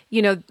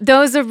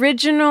 those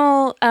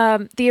original,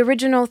 the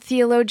original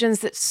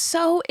theologians that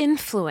so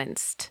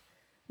influenced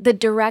the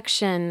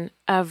direction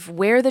of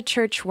where the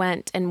church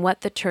went and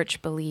what the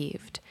church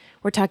believed.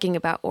 We're talking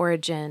about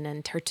Origen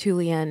and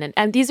Tertullian,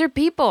 and these are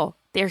people.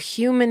 They're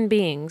human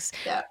beings.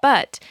 Yeah.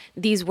 But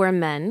these were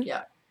men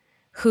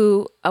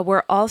who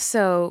were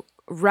also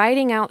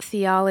writing out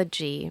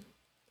theology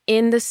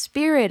in the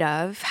spirit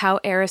of how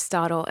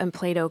Aristotle and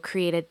Plato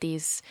created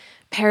these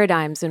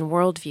paradigms and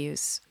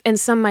worldviews. And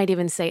some might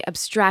even say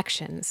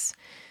abstractions,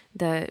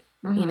 the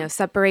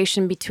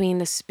separation between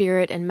the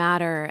spirit and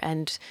matter.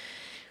 And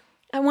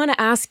I want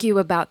to ask you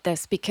about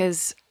this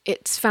because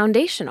it's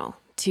foundational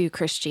to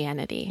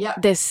Christianity. Yeah,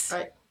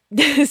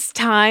 This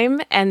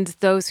time and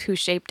those who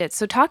shaped it.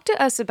 So talk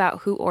to us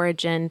about who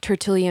Origen,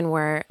 Tertullian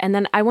were. And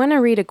then I want to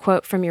read a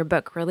quote from your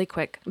book really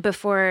quick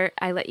before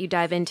I let you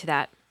dive into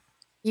that.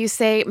 You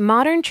say,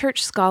 modern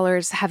church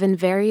scholars have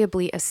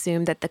invariably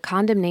assumed that the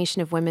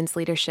condemnation of women's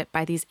leadership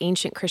by these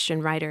ancient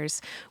Christian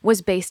writers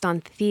was based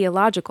on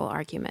theological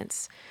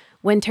arguments.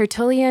 When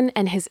Tertullian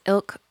and his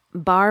ilk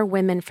bar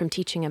women from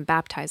teaching and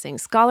baptizing,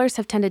 scholars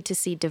have tended to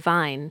see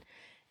divine,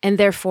 and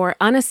therefore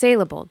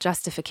unassailable,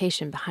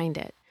 justification behind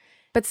it.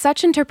 But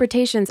such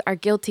interpretations are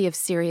guilty of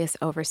serious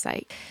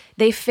oversight.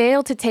 They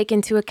fail to take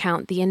into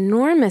account the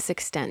enormous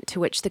extent to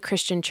which the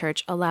Christian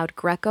church allowed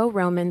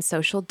Greco-Roman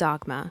social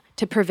dogma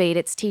to pervade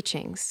its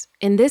teachings,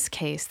 in this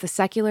case, the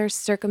secular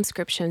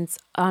circumscriptions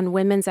on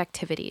women's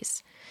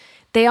activities.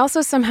 They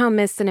also somehow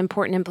missed an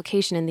important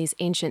implication in these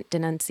ancient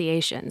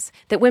denunciations,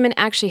 that women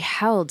actually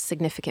held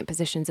significant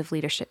positions of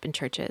leadership in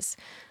churches.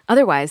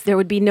 Otherwise, there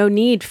would be no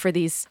need for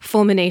these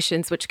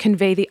fulminations which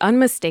convey the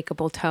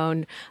unmistakable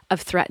tone of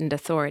threatened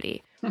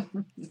authority.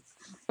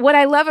 What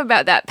I love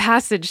about that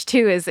passage,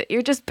 too, is that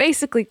you're just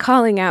basically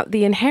calling out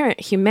the inherent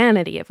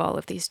humanity of all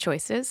of these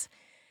choices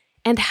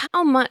and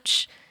how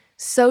much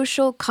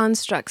social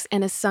constructs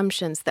and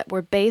assumptions that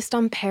were based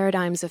on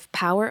paradigms of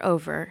power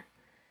over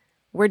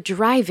were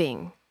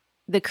driving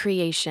the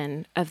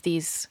creation of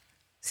these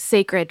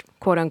sacred,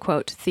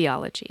 quote-unquote,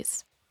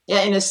 theologies.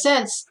 Yeah, in a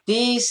sense,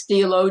 these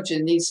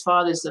theologians, these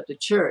fathers of the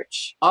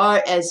church,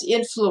 are as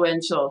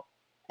influential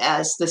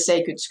as the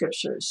sacred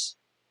scriptures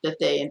that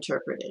they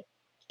interpreted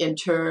in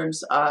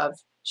terms of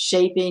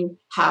shaping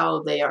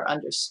how they are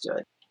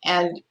understood.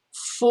 And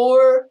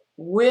for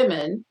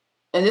women,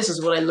 and this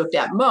is what I looked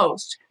at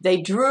most,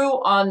 they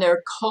drew on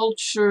their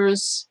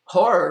culture's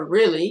horror,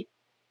 really,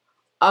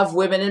 of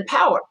women in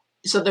power.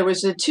 So there was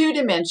the two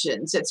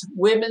dimensions. It's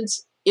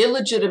women's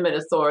illegitimate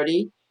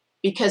authority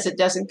because it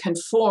doesn't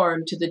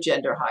conform to the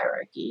gender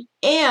hierarchy.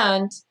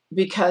 And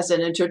because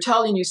in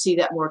Tertullian, you see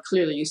that more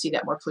clearly. You see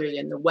that more clearly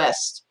in the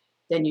West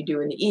than you do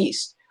in the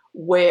East,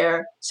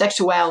 where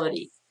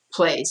sexuality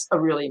plays a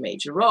really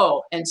major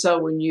role. And so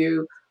when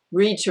you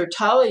read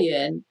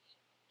Tertullian,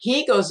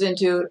 he goes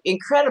into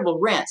incredible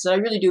rants. And I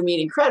really do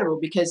mean incredible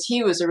because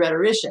he was a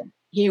rhetorician.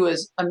 He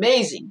was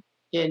amazing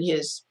in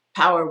his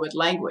power with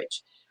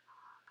language,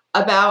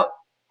 about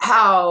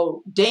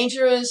how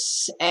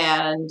dangerous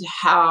and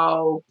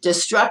how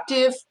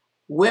destructive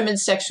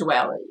women's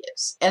sexuality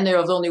is. And there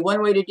is only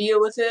one way to deal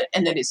with it,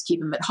 and that is keep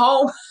them at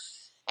home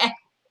and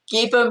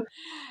keep them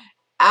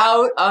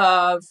out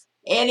of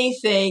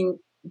anything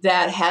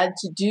that had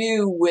to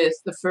do with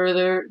the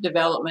further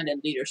development and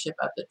leadership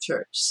of the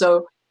church.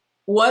 So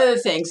one of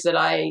the things that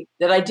I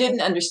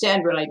didn't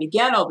understand when I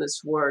began all this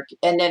work,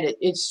 and then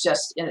it's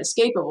just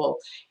inescapable,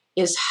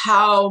 is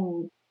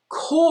how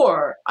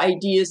core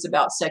ideas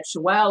about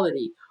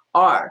sexuality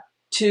are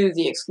to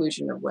the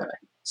exclusion of women.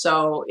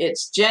 So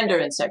it's gender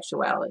and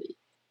sexuality.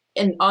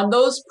 And on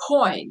those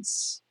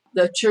points,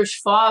 the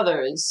church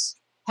fathers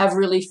have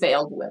really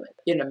failed women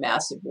in a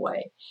massive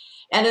way.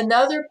 And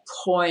another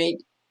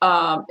point,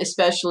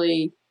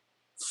 especially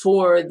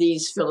for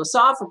these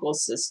philosophical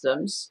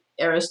systems,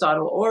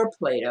 Aristotle or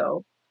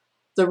Plato,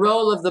 the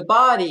role of the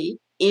body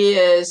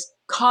is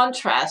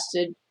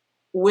contrasted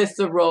with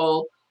the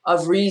role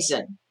of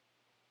reason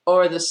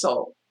or the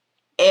soul.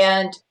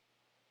 And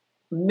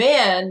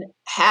men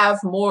have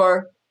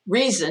more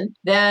reason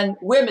than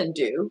women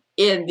do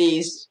in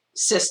these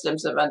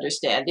systems of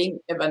understanding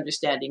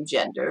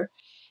gender.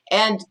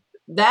 And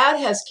that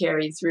has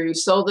carried through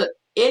so that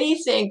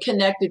anything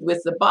connected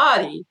with the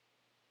body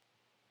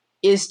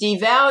is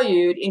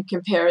devalued in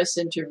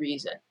comparison to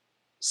reason.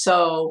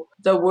 So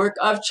the work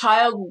of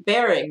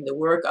childbearing, the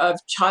work of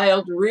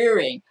child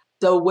rearing,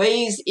 the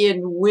ways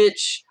in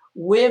which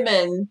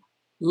women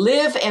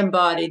live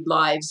embodied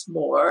lives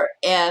more,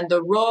 and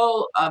the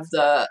role of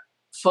the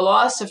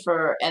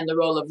philosopher and the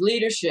role of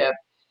leadership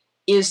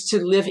is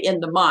to live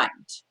in the mind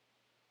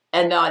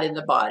and not in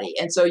the body.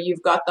 And so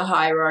you've got the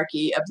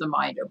hierarchy of the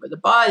mind over the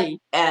body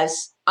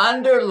as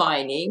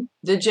underlining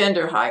the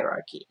gender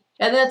hierarchy.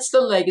 And that's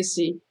the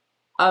legacy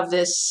of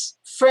this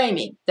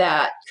framing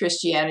that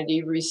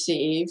Christianity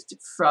received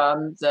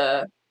from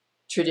the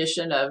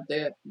tradition of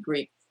the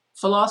Greek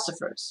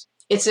philosophers.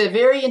 It's a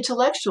very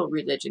intellectual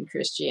religion,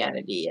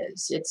 Christianity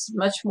is. It's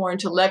much more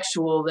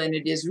intellectual than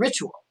it is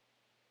ritual.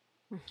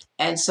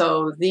 And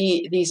so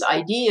these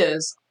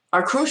ideas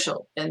are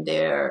crucial, and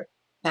they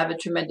have a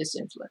tremendous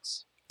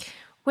influence.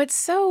 What's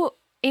so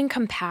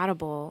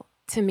incompatible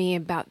to me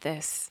about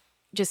this,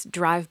 just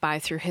drive by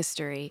through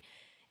history,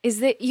 is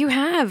that you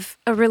have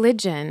a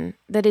religion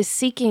that is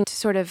seeking to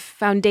sort of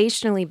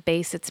foundationally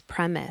base its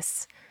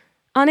premise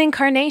on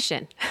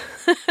incarnation.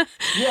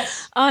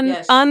 Yes.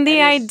 on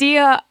the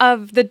idea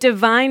of the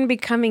divine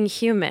becoming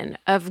human,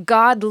 of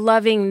God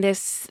loving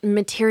this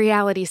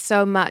materiality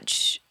so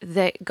much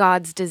that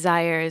God's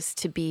desires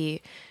to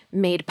be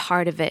made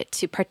part of it,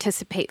 to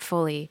participate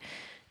fully.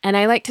 And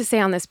I like to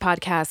say on this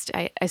podcast,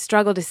 I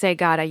struggle to say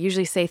God. I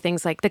usually say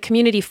things like the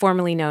community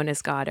formerly known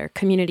as God or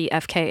community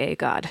FKA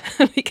God,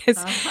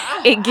 because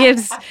it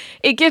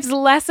gives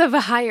less of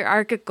a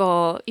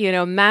hierarchical,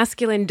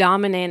 masculine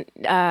dominant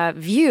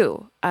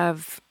view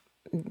of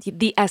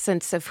the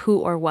essence of who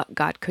or what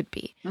God could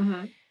be.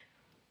 Mm-hmm.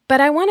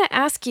 But I want to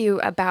ask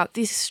you about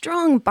these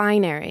strong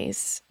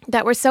binaries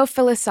that were so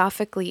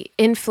philosophically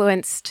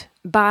influenced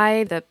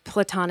by the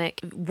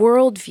Platonic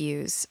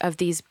worldviews of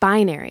these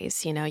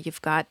binaries.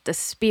 You've got the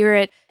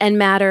spirit and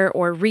matter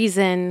or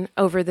reason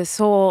over the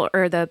soul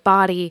or the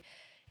body.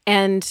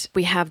 And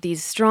we have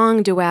these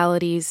strong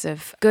dualities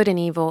of good and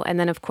evil. And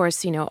then, of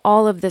course,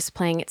 all of this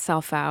playing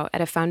itself out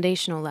at a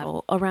foundational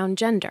level around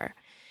gender.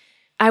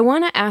 I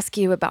want to ask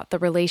you about the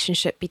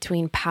relationship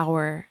between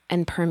power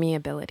and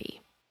permeability.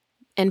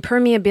 And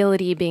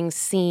permeability being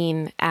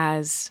seen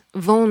as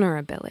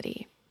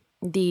vulnerability,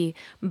 the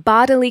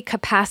bodily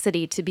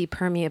capacity to be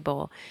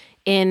permeable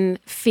in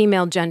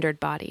female gendered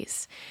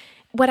bodies.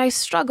 What I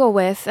struggle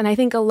with, and I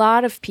think a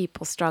lot of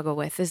people struggle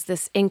with, is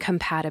this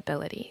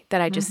incompatibility that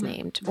I just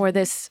named, or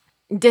this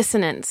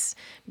dissonance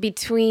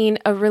between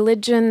a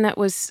religion that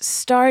was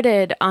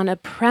started on a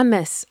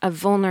premise of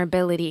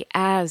vulnerability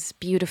as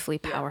beautifully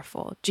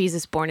powerful.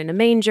 Jesus born in a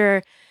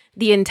manger,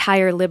 the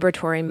entire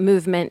liberatory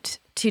movement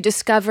to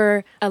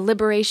discover a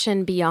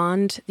liberation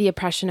beyond the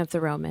oppression of the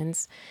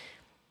Romans.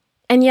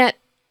 And yet,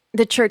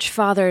 the church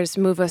fathers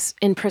move us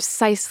in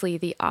precisely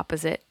the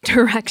opposite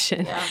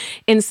direction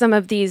in some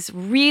of these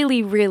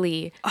really,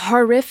 really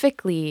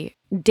horrifically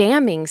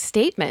damning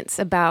statements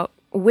about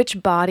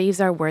which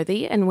bodies are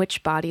worthy and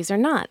which bodies are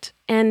not.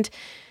 And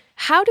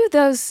how do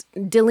those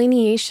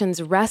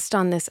delineations rest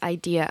on this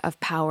idea of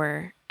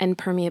power and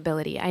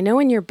permeability? I know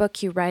in your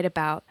book you write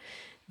about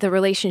the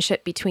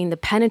relationship between the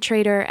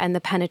penetrator and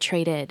the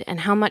penetrated, and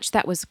how much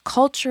that was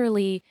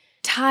culturally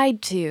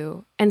tied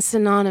to and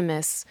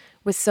synonymous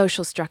with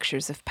social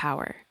structures of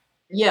power.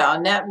 Yeah,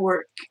 and that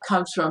work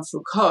comes from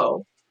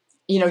Foucault.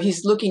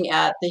 He's looking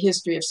at the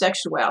history of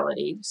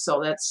sexuality, so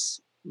that's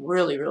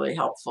really, really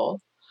helpful.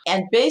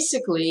 And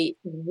basically,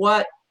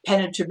 what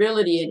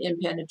penetrability and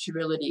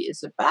impenetrability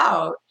is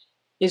about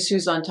is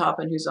who's on top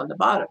and who's on the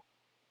bottom.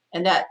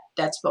 And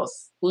that's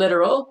both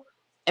literal,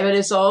 but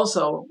it's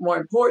also, more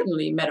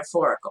importantly,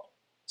 metaphorical.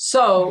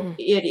 So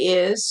it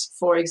is,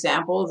 for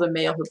example, the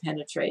male who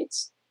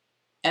penetrates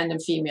and the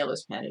female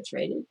is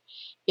penetrated.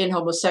 In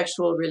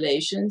homosexual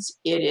relations,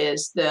 it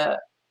is the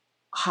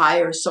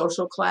higher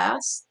social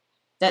class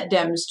that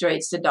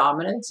demonstrates the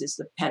dominance, is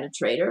the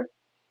penetrator,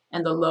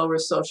 and the lower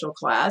social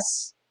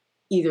class,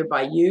 either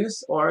by youth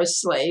or as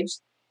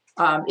slaves,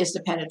 is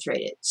the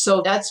penetrated.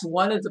 So that's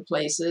one of the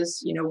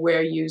places,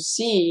 where you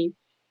see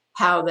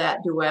how that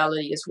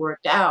duality is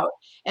worked out.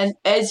 And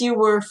as you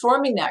were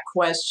forming that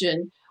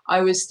question,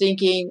 I was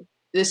thinking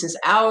this is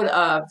out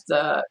of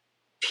the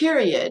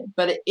period,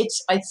 but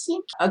it's, I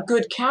think, a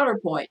good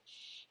counterpoint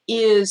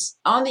is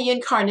on the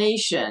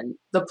incarnation,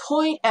 the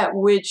point at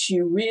which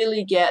you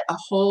really get a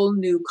whole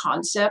new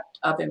concept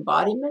of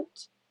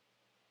embodiment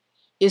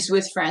is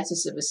with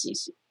Francis of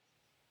Assisi.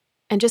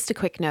 And just a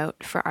quick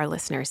note for our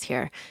listeners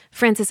here.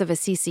 Francis of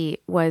Assisi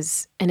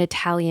was an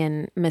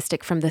Italian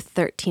mystic from the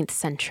 13th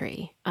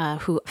century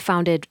who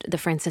founded the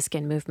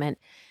Franciscan movement.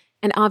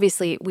 And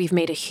obviously, we've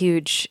made a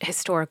huge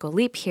historical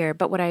leap here,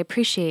 but what I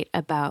appreciate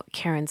about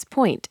Karen's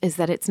point is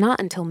that it's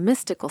not until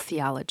mystical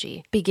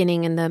theology,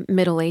 beginning in the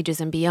Middle Ages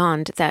and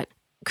beyond, that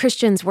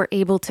Christians were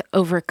able to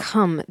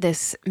overcome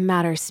this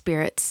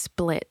matter-spirit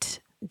split,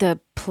 the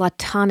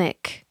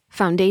Platonic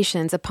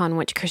foundations upon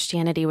which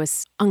Christianity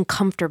was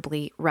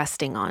uncomfortably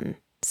resting on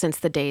since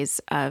the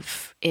days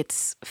of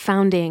its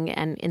founding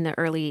and in the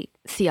early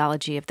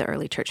theology of the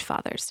early church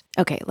fathers.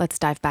 Okay, let's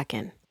dive back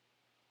in.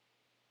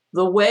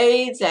 The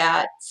way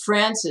that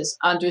Francis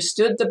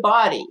understood the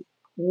body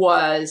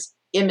was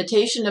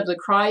imitation of the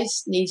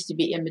Christ needs to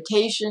be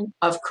imitation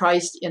of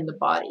Christ in the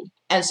body.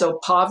 And so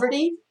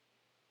poverty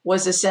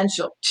was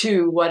essential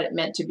to what it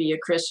meant to be a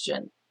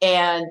Christian.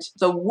 And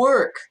the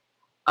work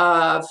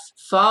of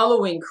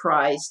following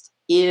Christ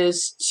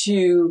is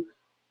to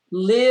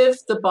live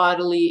the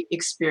bodily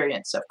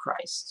experience of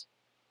Christ.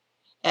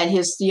 And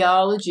his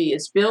theology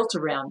is built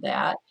around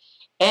that.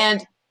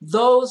 And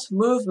those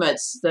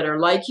movements that are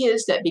like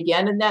his that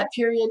began in that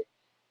period,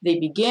 they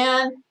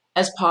began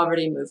as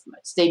poverty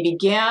movements. They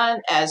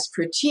began as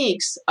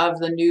critiques of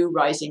the new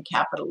rising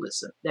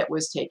capitalism that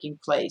was taking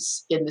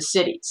place in the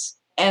cities.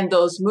 And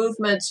those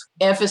movements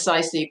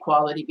emphasized the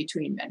equality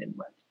between men and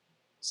women.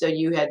 So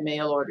you had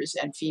male orders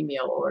and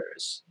female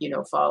orders,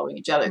 following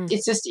each other.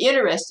 It's just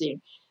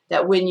interesting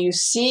that when you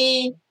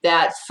see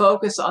that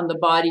focus on the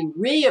body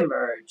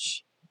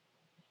reemerge,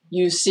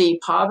 you see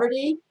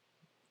poverty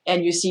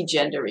and you see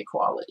gender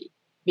equality,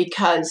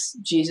 because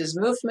Jesus'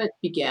 movement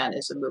began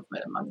as a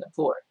movement among the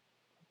poor.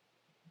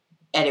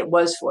 And it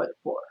was for the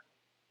poor.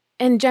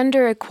 And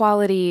gender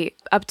equality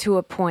up to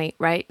a point,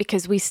 right?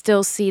 Because we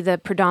still see the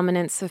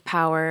predominance of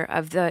power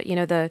of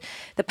the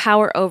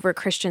power over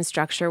Christian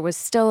structure was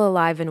still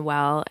alive and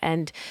well.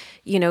 And,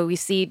 we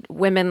see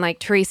women like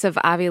Teresa of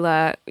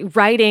Avila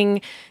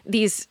writing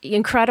these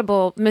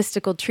incredible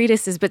mystical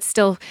treatises, but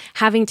still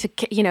having to,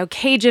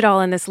 cage it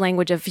all in this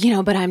language of,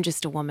 but I'm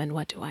just a woman.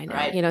 What do I know?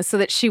 Right. So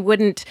that she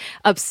wouldn't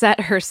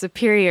upset her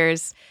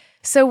superiors.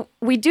 So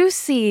we do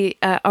see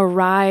a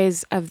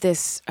rise of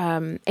this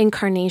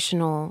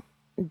incarnational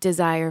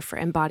desire for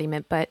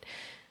embodiment, but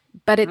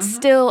it's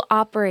still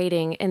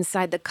operating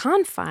inside the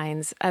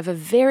confines of a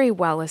very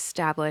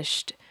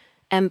well-established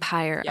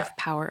empire of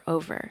power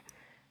over.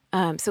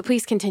 So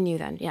please continue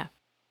then. Yeah.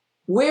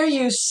 Where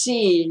you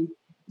see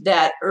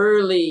that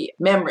early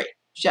memory,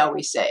 shall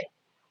we say,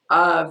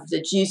 of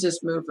the Jesus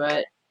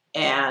movement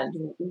and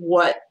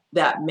what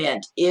that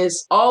meant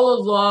is all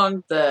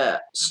along the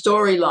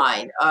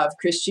storyline of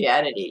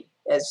Christianity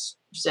as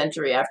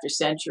century after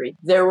century.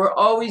 There were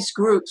always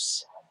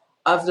groups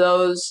of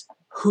those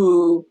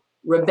who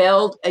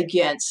rebelled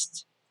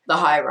against the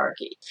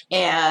hierarchy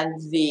and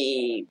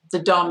the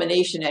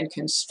domination and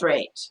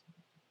constraint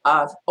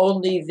of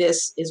only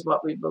this is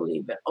what we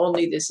believe in,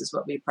 only this is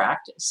what we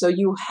practice. So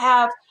you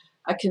have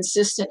a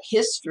consistent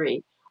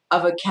history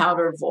of a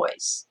counter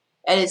voice,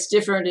 and it's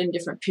different in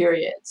different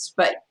periods,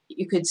 but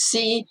you could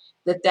see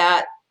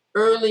that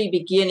early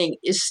beginning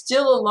is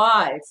still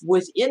alive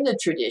within the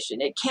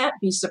tradition. It can't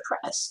be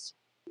suppressed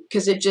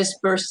because it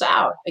just bursts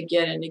out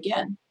again and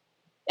again.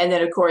 And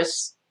then, of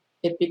course,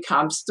 it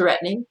becomes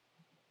threatening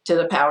to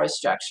the power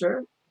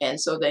structure.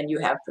 And so then you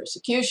have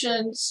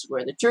persecutions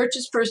where the church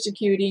is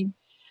persecuting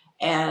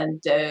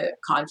and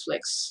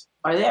conflicts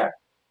are there.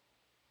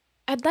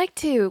 I'd like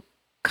to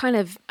kind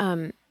of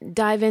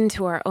dive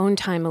into our own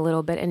time a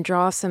little bit and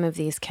draw some of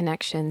these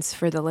connections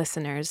for the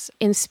listeners.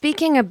 In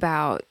speaking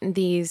about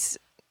these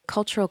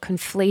cultural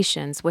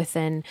conflations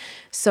within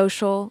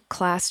social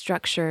class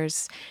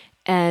structures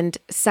and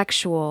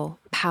sexual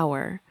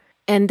power,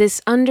 and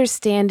this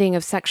understanding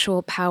of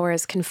sexual power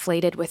is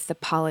conflated with the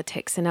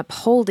politics and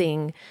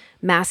upholding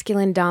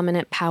masculine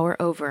dominant power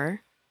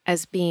over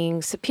as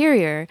being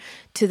superior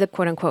to the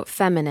quote-unquote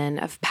feminine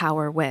of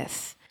power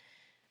with.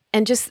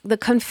 And just the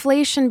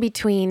conflation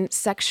between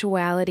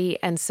sexuality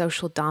and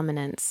social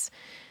dominance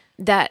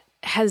that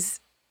has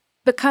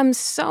become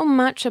so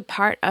much a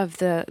part of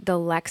the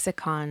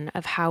lexicon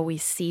of how we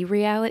see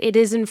reality. It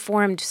has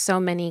informed so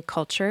many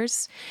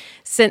cultures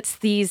since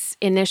these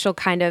initial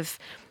kind of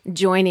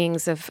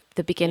joinings of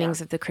the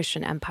beginnings of the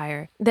Christian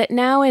empire, that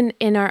now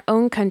in our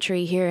own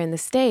country here in the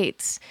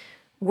States,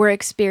 we're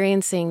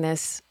experiencing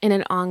this in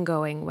an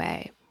ongoing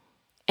way.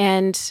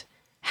 And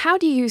how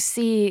do you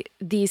see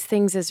these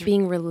things as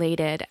being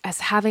related,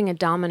 as having a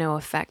domino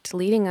effect,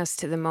 leading us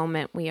to the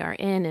moment we are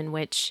in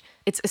which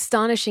it's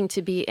astonishing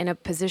to be in a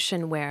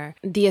position where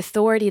the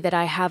authority that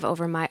I have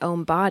over my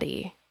own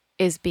body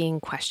is being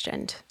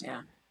questioned?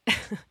 Yeah.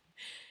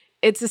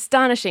 It's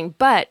astonishing,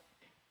 but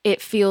it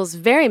feels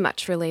very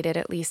much related,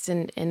 at least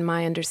in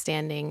my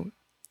understanding,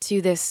 to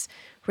this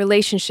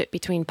relationship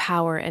between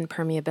power and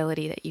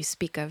permeability that you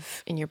speak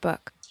of in your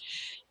book.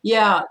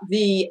 Yeah,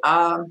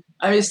 I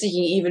was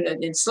thinking even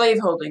in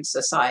slaveholding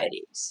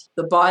societies,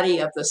 the body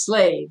of the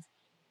slave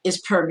is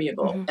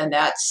permeable, and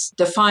that's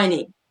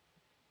defining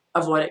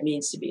of what it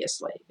means to be a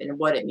slave and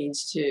what it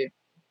means to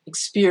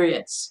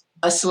experience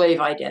a slave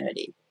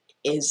identity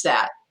is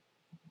that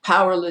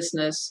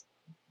powerlessness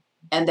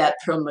and that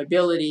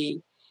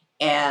permeability.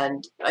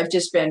 And I've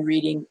just been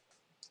reading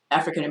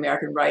African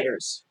American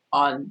writers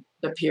on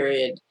the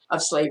period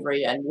of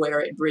slavery and where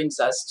it brings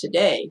us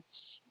today.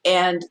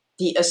 And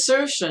the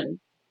assertion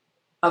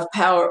of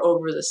power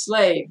over the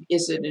slave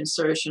is an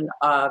assertion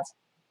of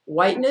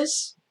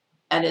whiteness,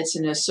 and it's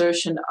an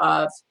assertion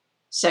of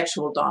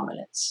sexual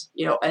dominance,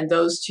 and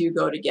those two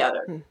go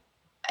together.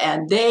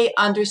 And they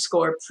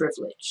underscore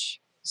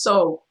privilege.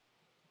 So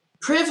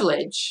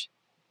privilege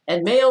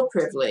and male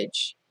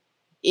privilege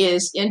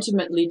is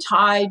intimately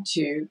tied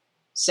to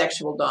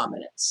sexual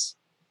dominance.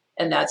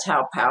 And that's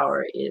how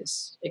power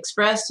is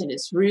expressed, and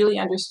it's really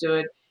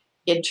understood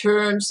in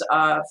terms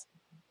of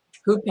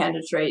who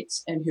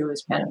penetrates and who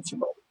is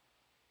penetrable.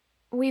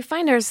 We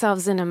find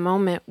ourselves in a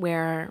moment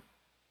where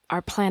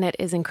our planet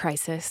is in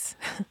crisis.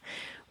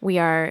 We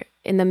are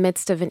in the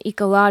midst of an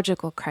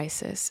ecological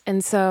crisis.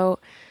 And so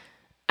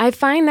I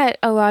find that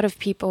a lot of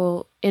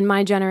people in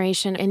my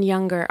generation and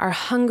younger are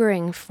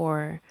hungering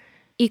for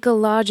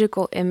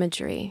ecological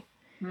imagery.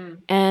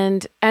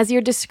 And as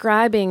you're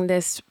describing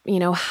this,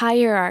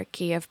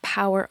 hierarchy of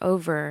power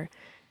over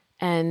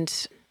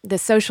and the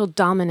social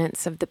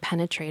dominance of the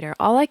penetrator,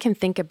 all I can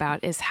think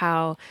about is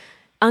how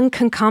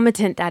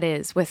unconcomitant that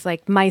is with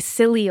like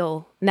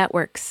mycelial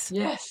networks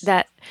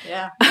that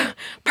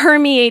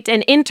permeate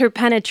and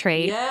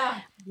interpenetrate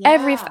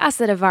every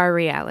facet of our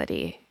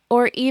reality,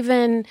 or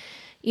even,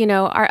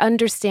 our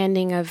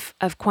understanding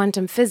of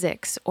quantum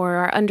physics, or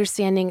our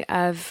understanding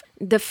of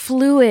the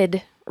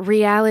fluid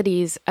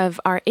realities of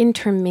our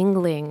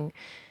intermingling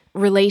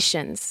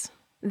relations,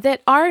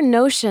 that our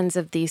notions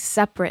of the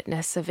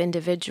separateness of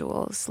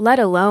individuals, let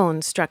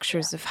alone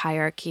structures of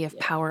hierarchy of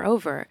power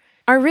over,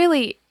 are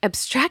really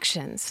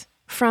abstractions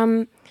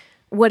from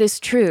what is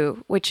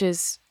true, which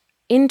is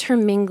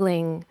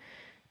intermingling,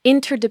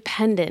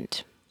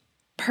 interdependent,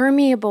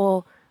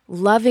 permeable,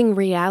 loving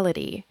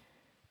reality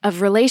of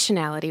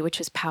relationality, which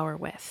is power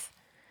with.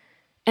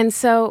 And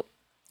so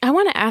I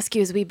want to ask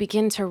you, as we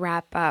begin to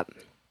wrap up,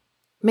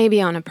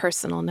 maybe on a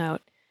personal note,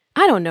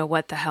 I don't know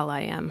what the hell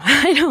I am.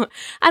 I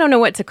don't know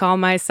what to call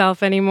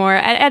myself anymore.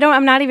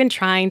 I'm not even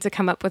trying to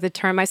come up with a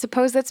term. I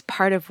suppose that's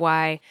part of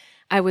why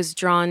I was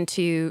drawn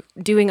to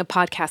doing a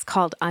podcast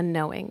called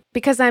Unknowing,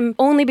 because I'm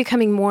only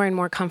becoming more and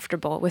more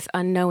comfortable with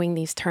unknowing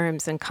these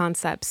terms and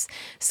concepts,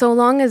 so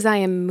long as I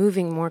am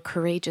moving more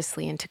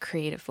courageously into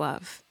creative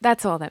love.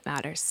 That's all that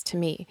matters to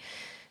me.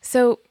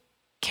 So,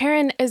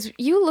 Karen, as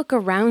you look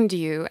around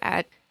you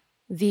at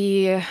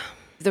the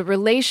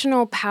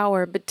relational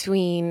power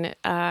between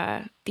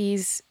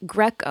these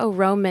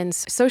Greco-Roman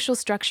social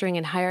structuring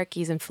and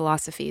hierarchies and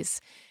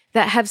philosophies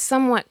that have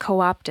somewhat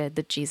co-opted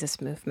the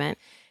Jesus movement,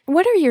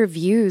 what are your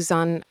views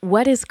on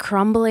what is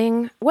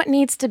crumbling? What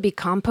needs to be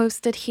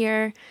composted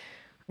here?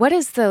 What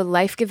is the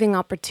life-giving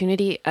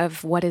opportunity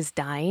of what is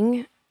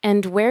dying?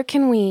 And where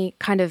can we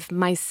kind of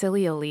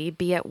mycelially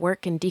be at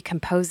work in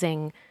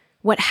decomposing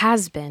what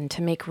has been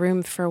to make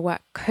room for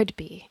what could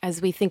be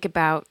as we think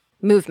about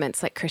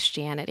movements like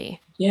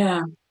Christianity?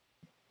 Yeah,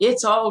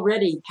 it's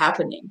already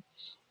happening.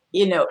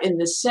 In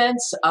the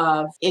sense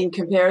of, in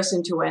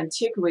comparison to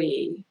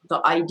antiquity,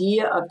 the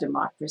idea of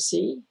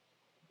democracy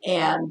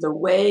and the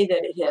way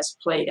that it has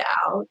played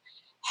out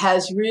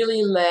has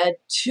really led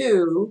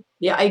to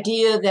the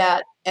idea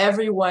that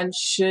everyone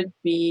should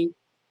be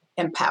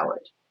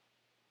empowered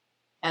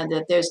and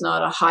that there's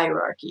not a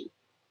hierarchy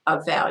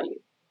of value.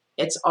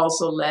 It's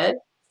also led,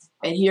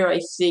 and here I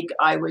think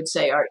I would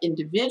say our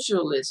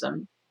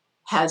individualism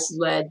has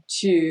led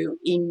to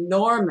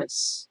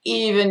enormous,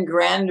 even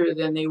grander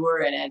than they were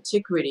in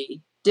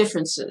antiquity,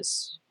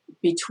 differences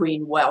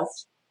between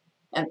wealth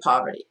and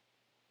poverty.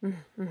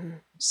 Mm-hmm.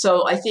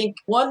 So I think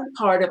one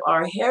part of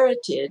our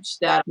heritage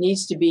that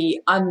needs to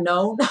be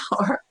unknown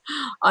or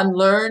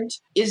unlearned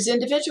is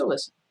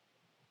individualism.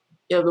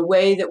 The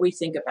way that we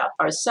think about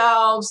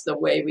ourselves, the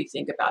way we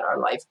think about our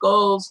life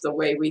goals, the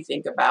way we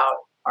think about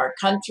our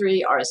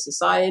country, our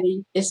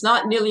society. It's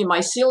not nearly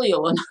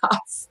mycelial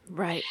enough.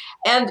 Right.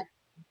 And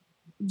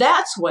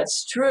that's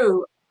what's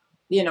true.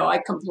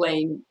 I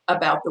complain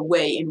about the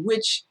way in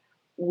which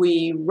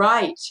we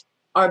write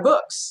our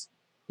books.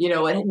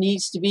 It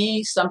needs to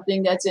be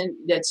something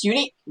that's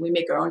unique. We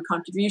make our own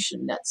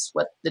contribution. That's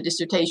what the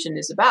dissertation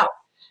is about.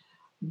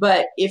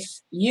 But if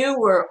you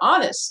were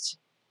honest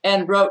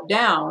and wrote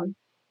down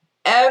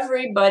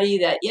everybody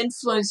that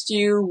influenced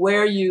you,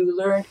 where you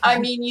learned,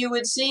 you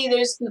would see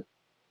there's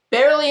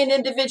barely an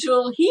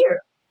individual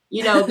here.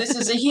 This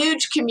is a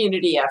huge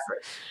community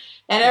effort.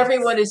 And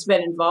everyone has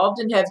been involved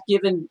and have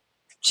given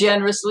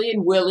generously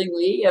and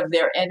willingly of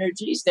their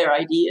energies, their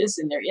ideas,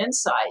 and their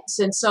insights.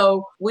 And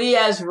so we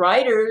as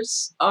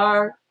writers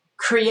are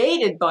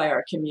created by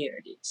our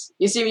communities.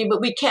 You see, but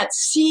we can't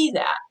see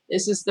that.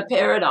 This is the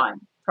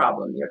paradigm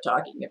problem you're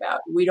talking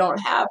about. We don't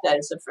have that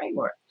as a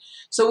framework.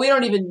 So we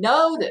don't even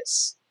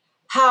notice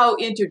how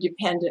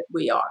interdependent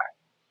we are,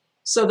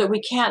 so that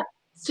we can't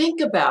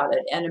think about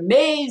it and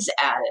amaze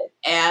at it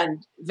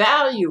and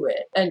value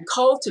it and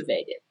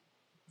cultivate it.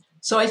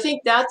 So I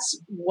think that's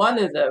one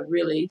of the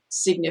really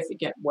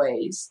significant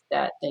ways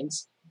that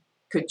things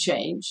could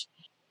change.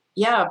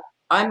 Yeah,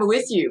 I'm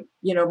with you.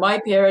 My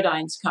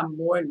paradigms come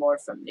more and more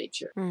from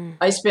nature.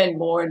 I spend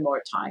more and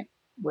more time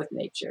with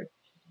nature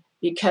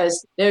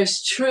because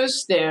there's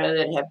truths there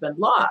that have been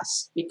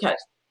lost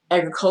because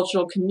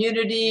agricultural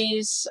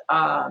communities,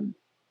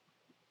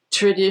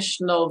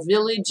 traditional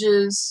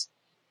villages,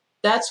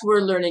 that's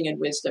where learning and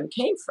wisdom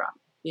came from.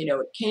 It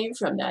came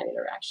from that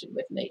interaction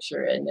with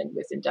nature, and then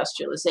with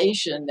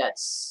industrialization,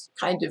 that's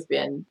kind of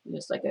been,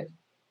 it's like a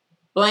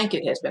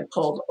blanket has been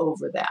pulled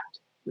over that.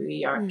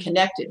 We aren't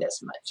connected as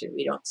much and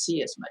we don't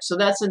see as much. So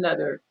that's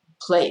another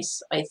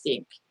place, I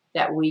think,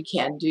 that we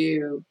can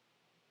do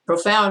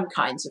profound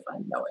kinds of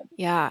unknowing.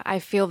 Yeah, I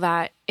feel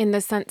that in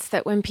the sense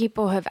that when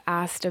people have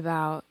asked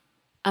about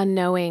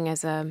unknowing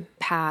as a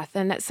path,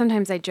 and that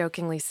sometimes I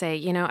jokingly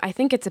say, I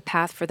think it's a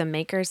path for the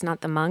makers,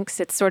 not the monks.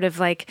 It's sort of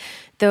like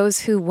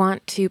those who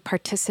want to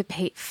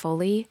participate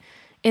fully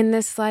in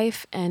this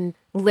life and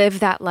live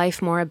that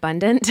life more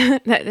abundant.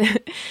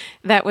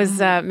 that was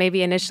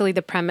maybe initially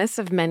the premise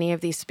of many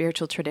of these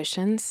spiritual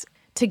traditions,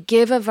 to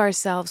give of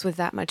ourselves with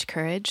that much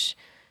courage,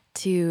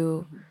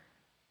 to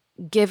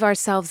give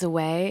ourselves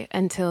away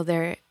until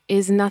there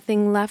is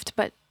nothing left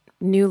but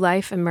new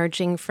life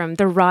emerging from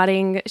the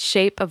rotting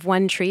shape of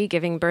one tree,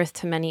 giving birth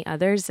to many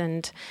others.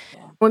 And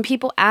when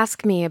people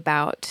ask me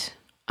about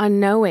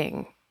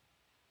unknowing,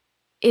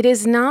 it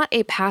is not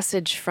a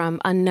passage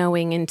from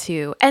unknowing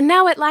into, and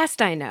now at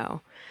last I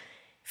know.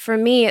 For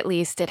me, at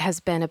least, it has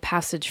been a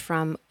passage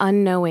from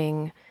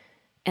unknowing,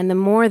 and the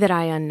more that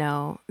I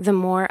unknow, the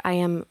more I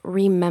am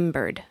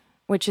remembered,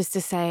 which is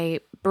to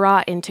say,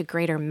 brought into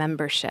greater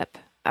membership,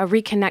 a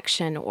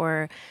reconnection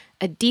or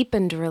a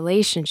deepened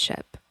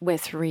relationship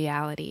with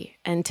reality,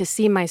 and to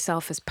see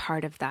myself as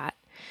part of that,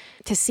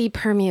 to see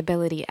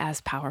permeability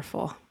as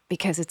powerful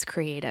because it's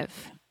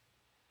creative.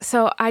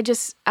 So I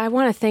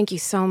want to thank you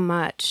so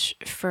much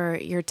for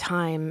your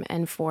time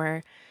and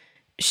for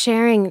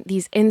sharing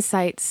these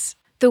insights,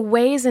 the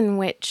ways in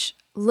which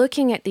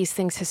looking at these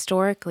things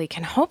historically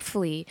can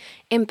hopefully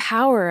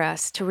empower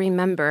us to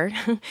remember,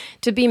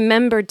 to be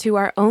membered to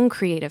our own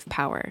creative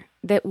power,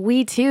 that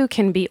we too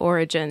can be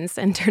Origins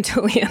and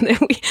Tertullian,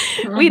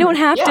 that we don't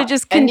have to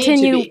just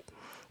continue.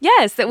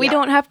 Yes, that we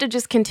don't have to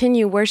just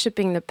continue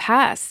worshiping the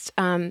past.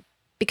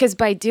 Because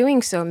by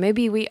doing so,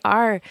 maybe we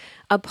are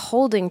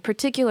upholding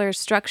particular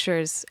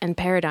structures and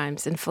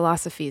paradigms and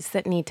philosophies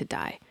that need to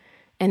die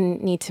and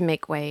need to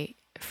make way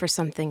for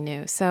something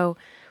new. So,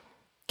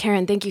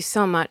 Karen, thank you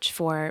so much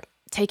for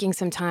taking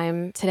some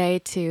time today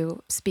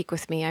to speak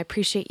with me. I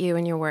appreciate you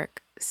and your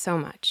work so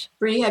much.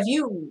 Bree, have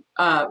you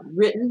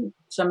written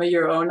some of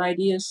your own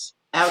ideas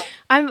out?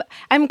 I'm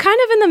kind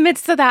of in the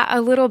midst of that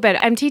a little bit.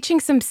 I'm teaching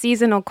some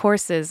seasonal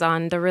courses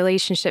on the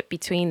relationship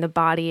between the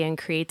body and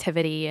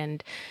creativity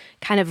and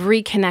kind of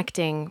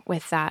reconnecting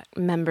with that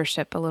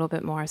membership a little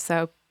bit more.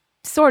 So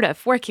sort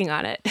of working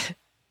on it.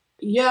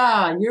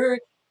 Yeah, you're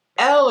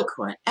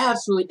eloquent,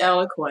 absolutely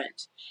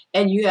eloquent.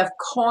 And you have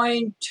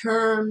coined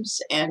terms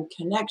and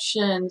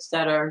connections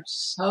that are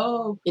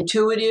so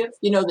intuitive,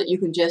 that you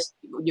can just,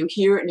 you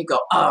hear it and you go,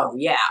 oh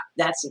yeah,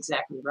 that's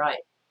exactly right.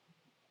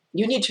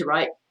 You need to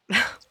write.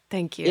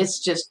 Thank you. It's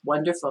just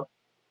wonderful.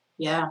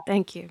 Yeah.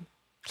 Thank you.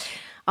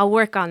 I'll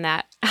work on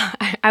that.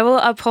 I will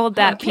uphold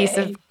that piece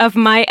of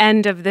my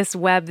end of this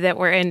web that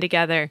we're in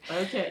together.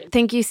 Okay.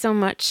 Thank you so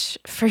much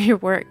for your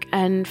work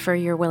and for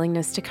your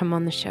willingness to come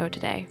on the show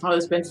today. Oh,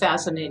 it's been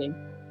fascinating.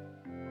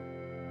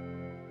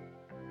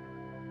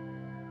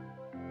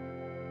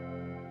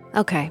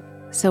 Okay,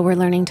 so we're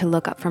learning to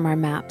look up from our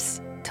maps,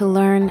 to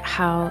learn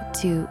how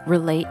to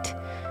relate,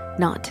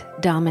 not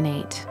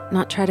dominate,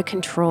 not try to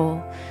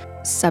control,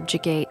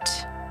 subjugate,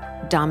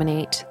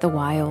 dominate the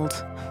wild,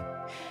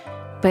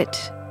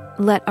 but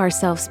let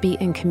ourselves be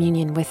in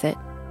communion with it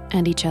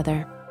and each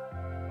other.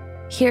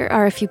 Here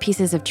are a few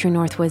pieces of True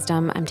North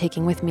wisdom I'm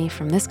taking with me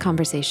from this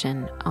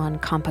conversation on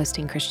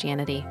composting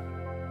Christianity.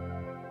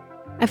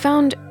 I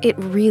found it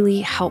really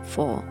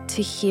helpful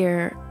to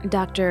hear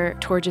Dr.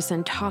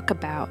 Torgeson talk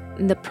about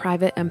the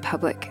private and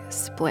public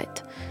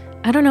split.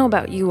 I don't know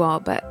about you all,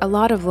 but a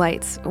lot of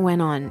lights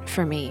went on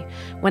for me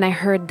when I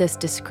heard this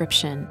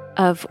description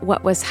of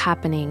what was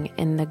happening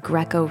in the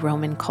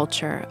Greco-Roman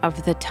culture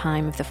of the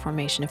time of the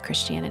formation of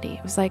Christianity.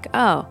 It was like,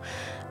 oh,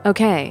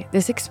 okay,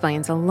 this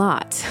explains a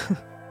lot.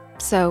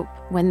 So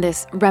when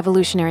this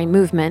revolutionary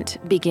movement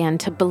began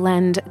to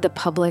blend the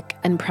public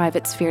and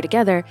private sphere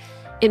together,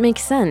 it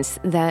makes sense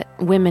that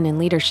women in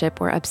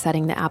leadership were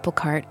upsetting the apple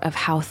cart of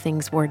how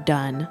things were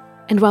done.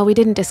 And while we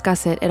didn't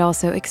discuss it, it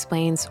also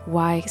explains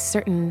why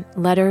certain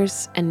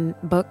letters and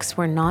books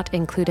were not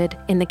included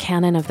in the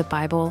canon of the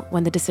Bible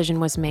when the decision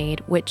was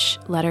made, which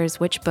letters,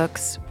 which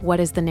books, what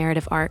is the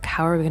narrative arc,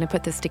 how are we going to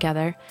put this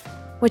together?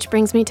 Which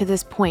brings me to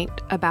this point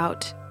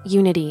about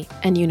unity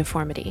and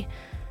uniformity.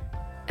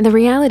 And the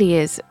reality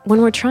is,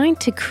 when we're trying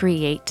to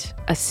create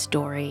a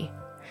story,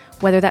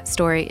 whether that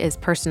story is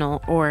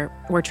personal or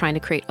we're trying to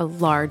create a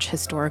large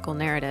historical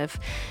narrative.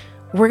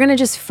 We're going to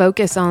just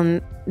focus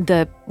on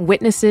the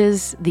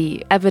witnesses,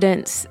 the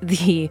evidence,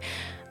 the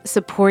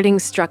supporting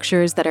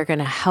structures that are going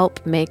to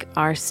help make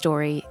our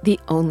story the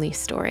only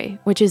story,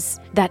 which is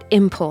that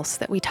impulse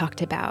that we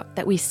talked about,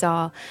 that we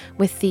saw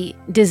with the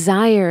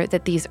desire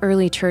that these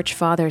early church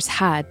fathers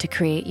had to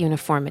create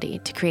uniformity,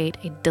 to create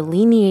a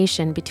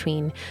delineation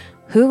between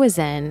who was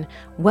in,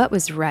 what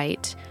was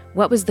right,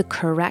 what was the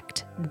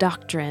correct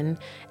doctrine,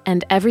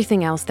 and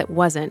everything else that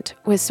wasn't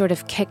was sort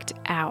of kicked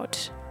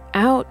out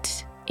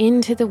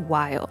into the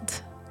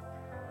wild.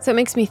 So it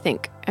makes me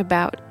think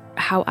about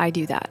how I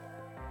do that,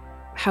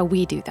 how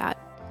we do that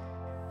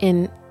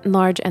in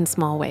large and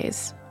small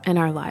ways in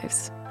our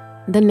lives.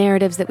 The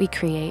narratives that we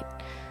create,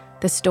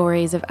 the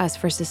stories of us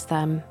versus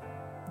them,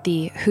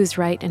 the who's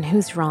right and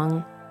who's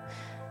wrong,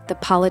 the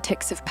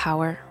politics of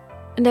power.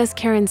 And as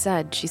Karen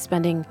said, she's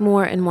spending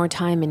more and more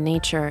time in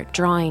nature,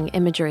 drawing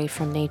imagery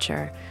from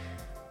nature.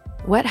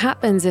 What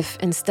happens if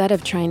instead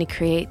of trying to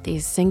create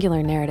these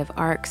singular narrative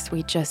arcs,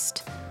 we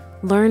just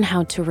learn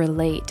how to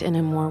relate in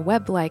a more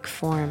web-like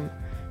form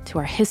to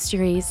our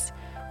histories,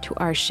 to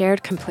our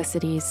shared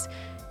complicities,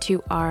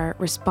 to our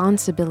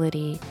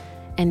responsibility,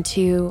 and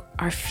to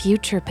our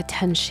future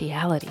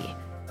potentiality?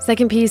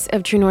 Second piece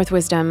of True North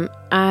wisdom,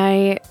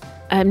 I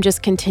am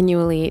just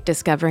continually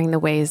discovering the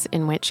ways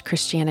in which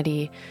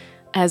Christianity,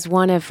 as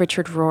one of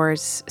Richard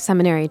Rohr's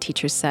seminary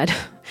teachers said,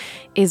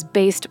 is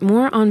based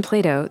more on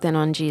Plato than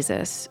on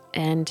Jesus.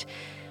 And,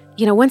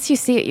 once you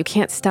see it, you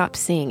can't stop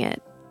seeing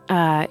it.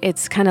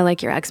 It's kind of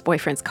like your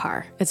ex-boyfriend's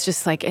car. It's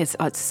just like it's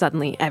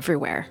suddenly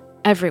everywhere.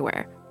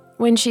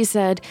 When she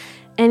said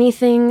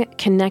anything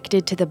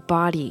connected to the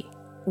body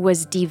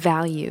was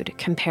devalued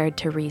compared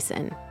to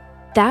reason.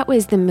 That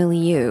was the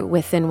milieu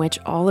within which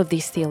all of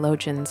these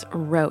theologians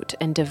wrote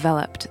and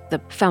developed the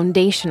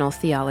foundational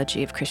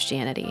theology of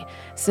Christianity.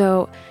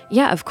 So,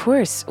 yeah, of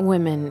course,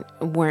 women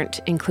weren't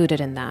included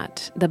in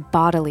that. The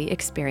bodily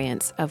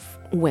experience of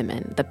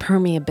women, the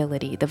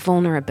permeability, the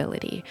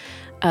vulnerability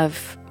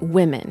of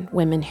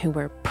women who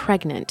were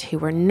pregnant, who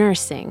were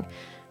nursing.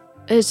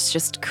 It's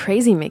just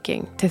crazy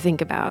making to think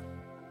about.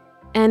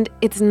 And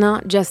it's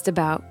not just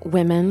about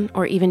women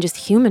or even just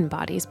human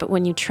bodies, but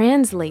when you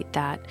translate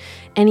that,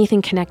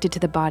 anything connected to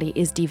the body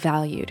is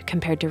devalued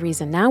compared to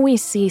reason. Now we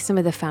see some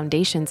of the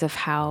foundations of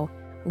how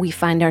we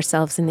find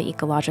ourselves in the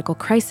ecological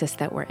crisis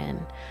that we're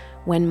in.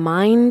 When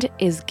mind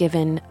is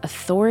given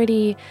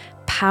authority,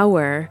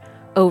 power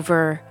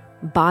over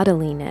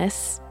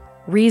bodiliness,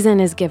 reason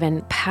is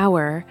given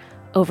power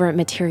over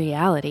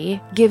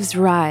materiality, gives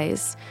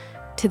rise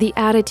to the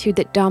attitude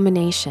that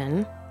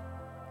domination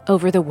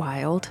over the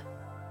wild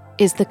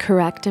is the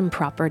correct and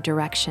proper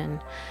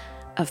direction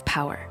of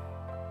power.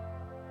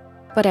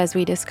 But as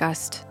we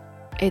discussed,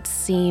 it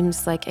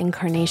seems like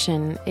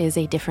incarnation is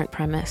a different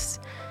premise,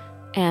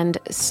 and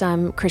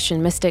some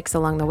Christian mystics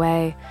along the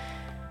way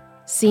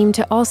seem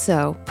to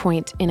also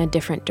point in a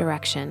different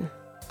direction.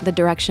 The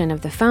direction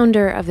of the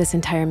founder of this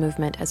entire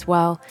movement as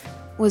well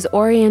was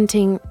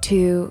orienting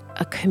to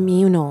a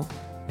communal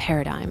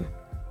paradigm,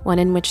 one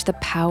in which the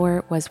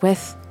power was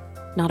with,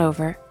 not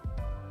over.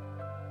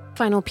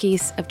 Final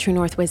piece of True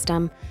North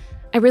wisdom.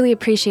 I really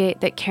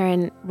appreciate that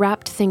Karen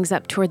wrapped things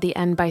up toward the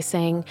end by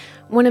saying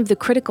one of the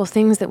critical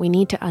things that we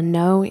need to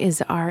unknow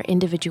is our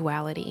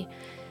individuality.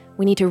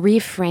 We need to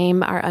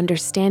reframe our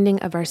understanding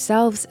of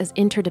ourselves as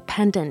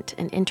interdependent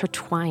and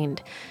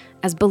intertwined,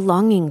 as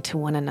belonging to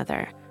one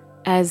another,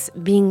 as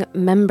being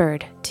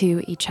membered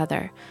to each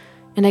other.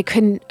 And I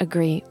couldn't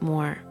agree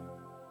more.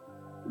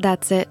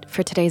 That's it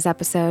for today's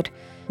episode.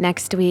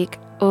 Next week,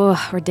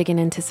 we're digging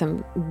into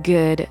some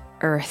good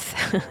earth.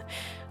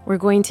 We're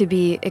going to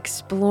be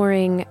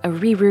exploring a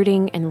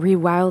rerouting and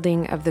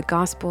rewilding of the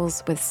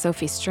Gospels with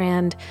Sophie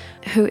Strand,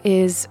 who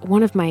is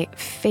one of my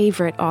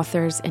favorite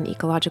authors and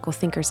ecological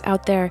thinkers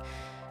out there.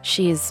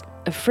 She's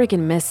a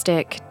freaking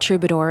mystic,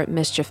 troubadour,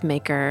 mischief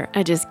maker.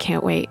 I just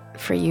can't wait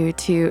for you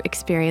to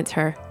experience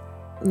her.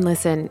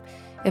 Listen,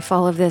 if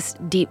all of this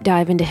deep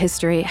dive into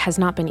history has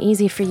not been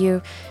easy for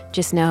you,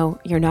 just know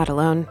you're not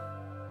alone.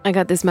 I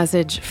got this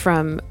message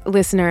from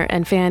listener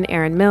and fan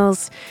Aaron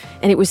Mills,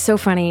 and it was so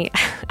funny.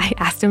 I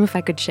asked him if I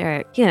could share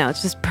it. It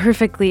just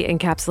perfectly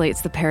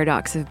encapsulates the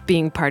paradox of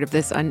being part of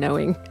this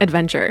unknowing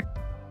adventure.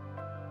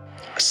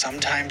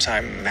 Sometimes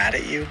I'm mad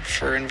at you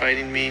for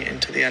inviting me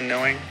into the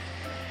unknowing.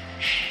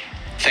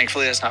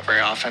 Thankfully, that's not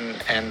very often,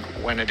 and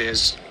when it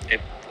is,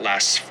 it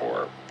lasts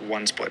for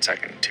one split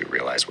second to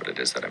realize what it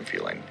is that I'm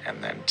feeling,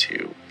 and then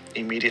to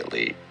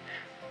immediately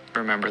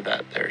remember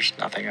that there's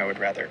nothing I would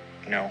rather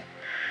know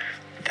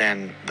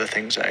than the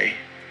things I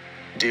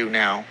do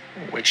now,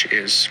 which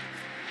is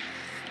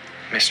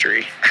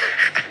mystery.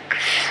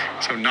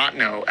 So not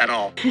know at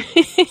all.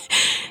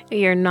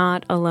 You're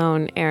not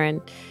alone,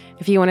 Aaron.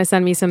 If you want to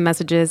send me some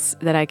messages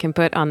that I can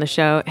put on the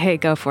show, hey,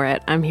 go for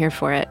it. I'm here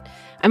for it.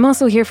 I'm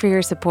also here for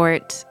your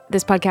support.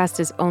 This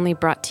podcast is only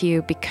brought to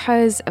you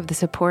because of the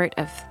support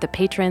of the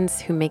patrons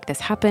who make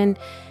this happen.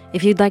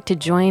 If you'd like to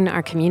join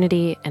our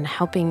community and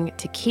helping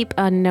to keep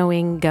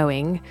Unknowing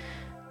going,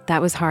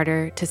 that was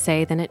harder to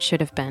say than it should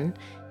have been.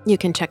 You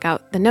can check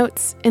out the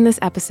notes in this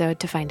episode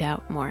to find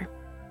out more.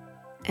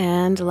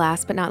 And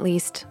last but not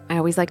least, I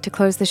always like to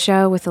close the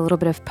show with a little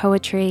bit of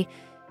poetry.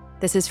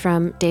 This is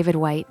from David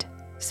Whyte,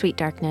 Sweet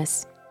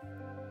Darkness.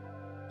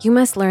 You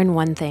must learn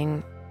one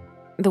thing.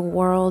 The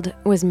world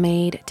was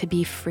made to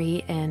be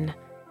free in.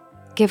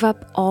 Give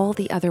up all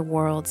the other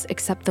worlds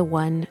except the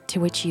one to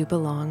which you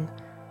belong.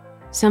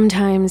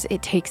 Sometimes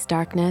it takes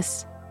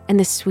darkness and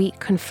the sweet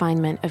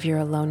confinement of your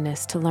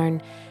aloneness to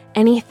learn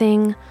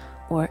anything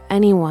or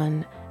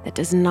anyone that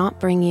does not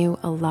bring you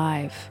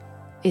alive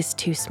is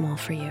too small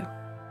for you.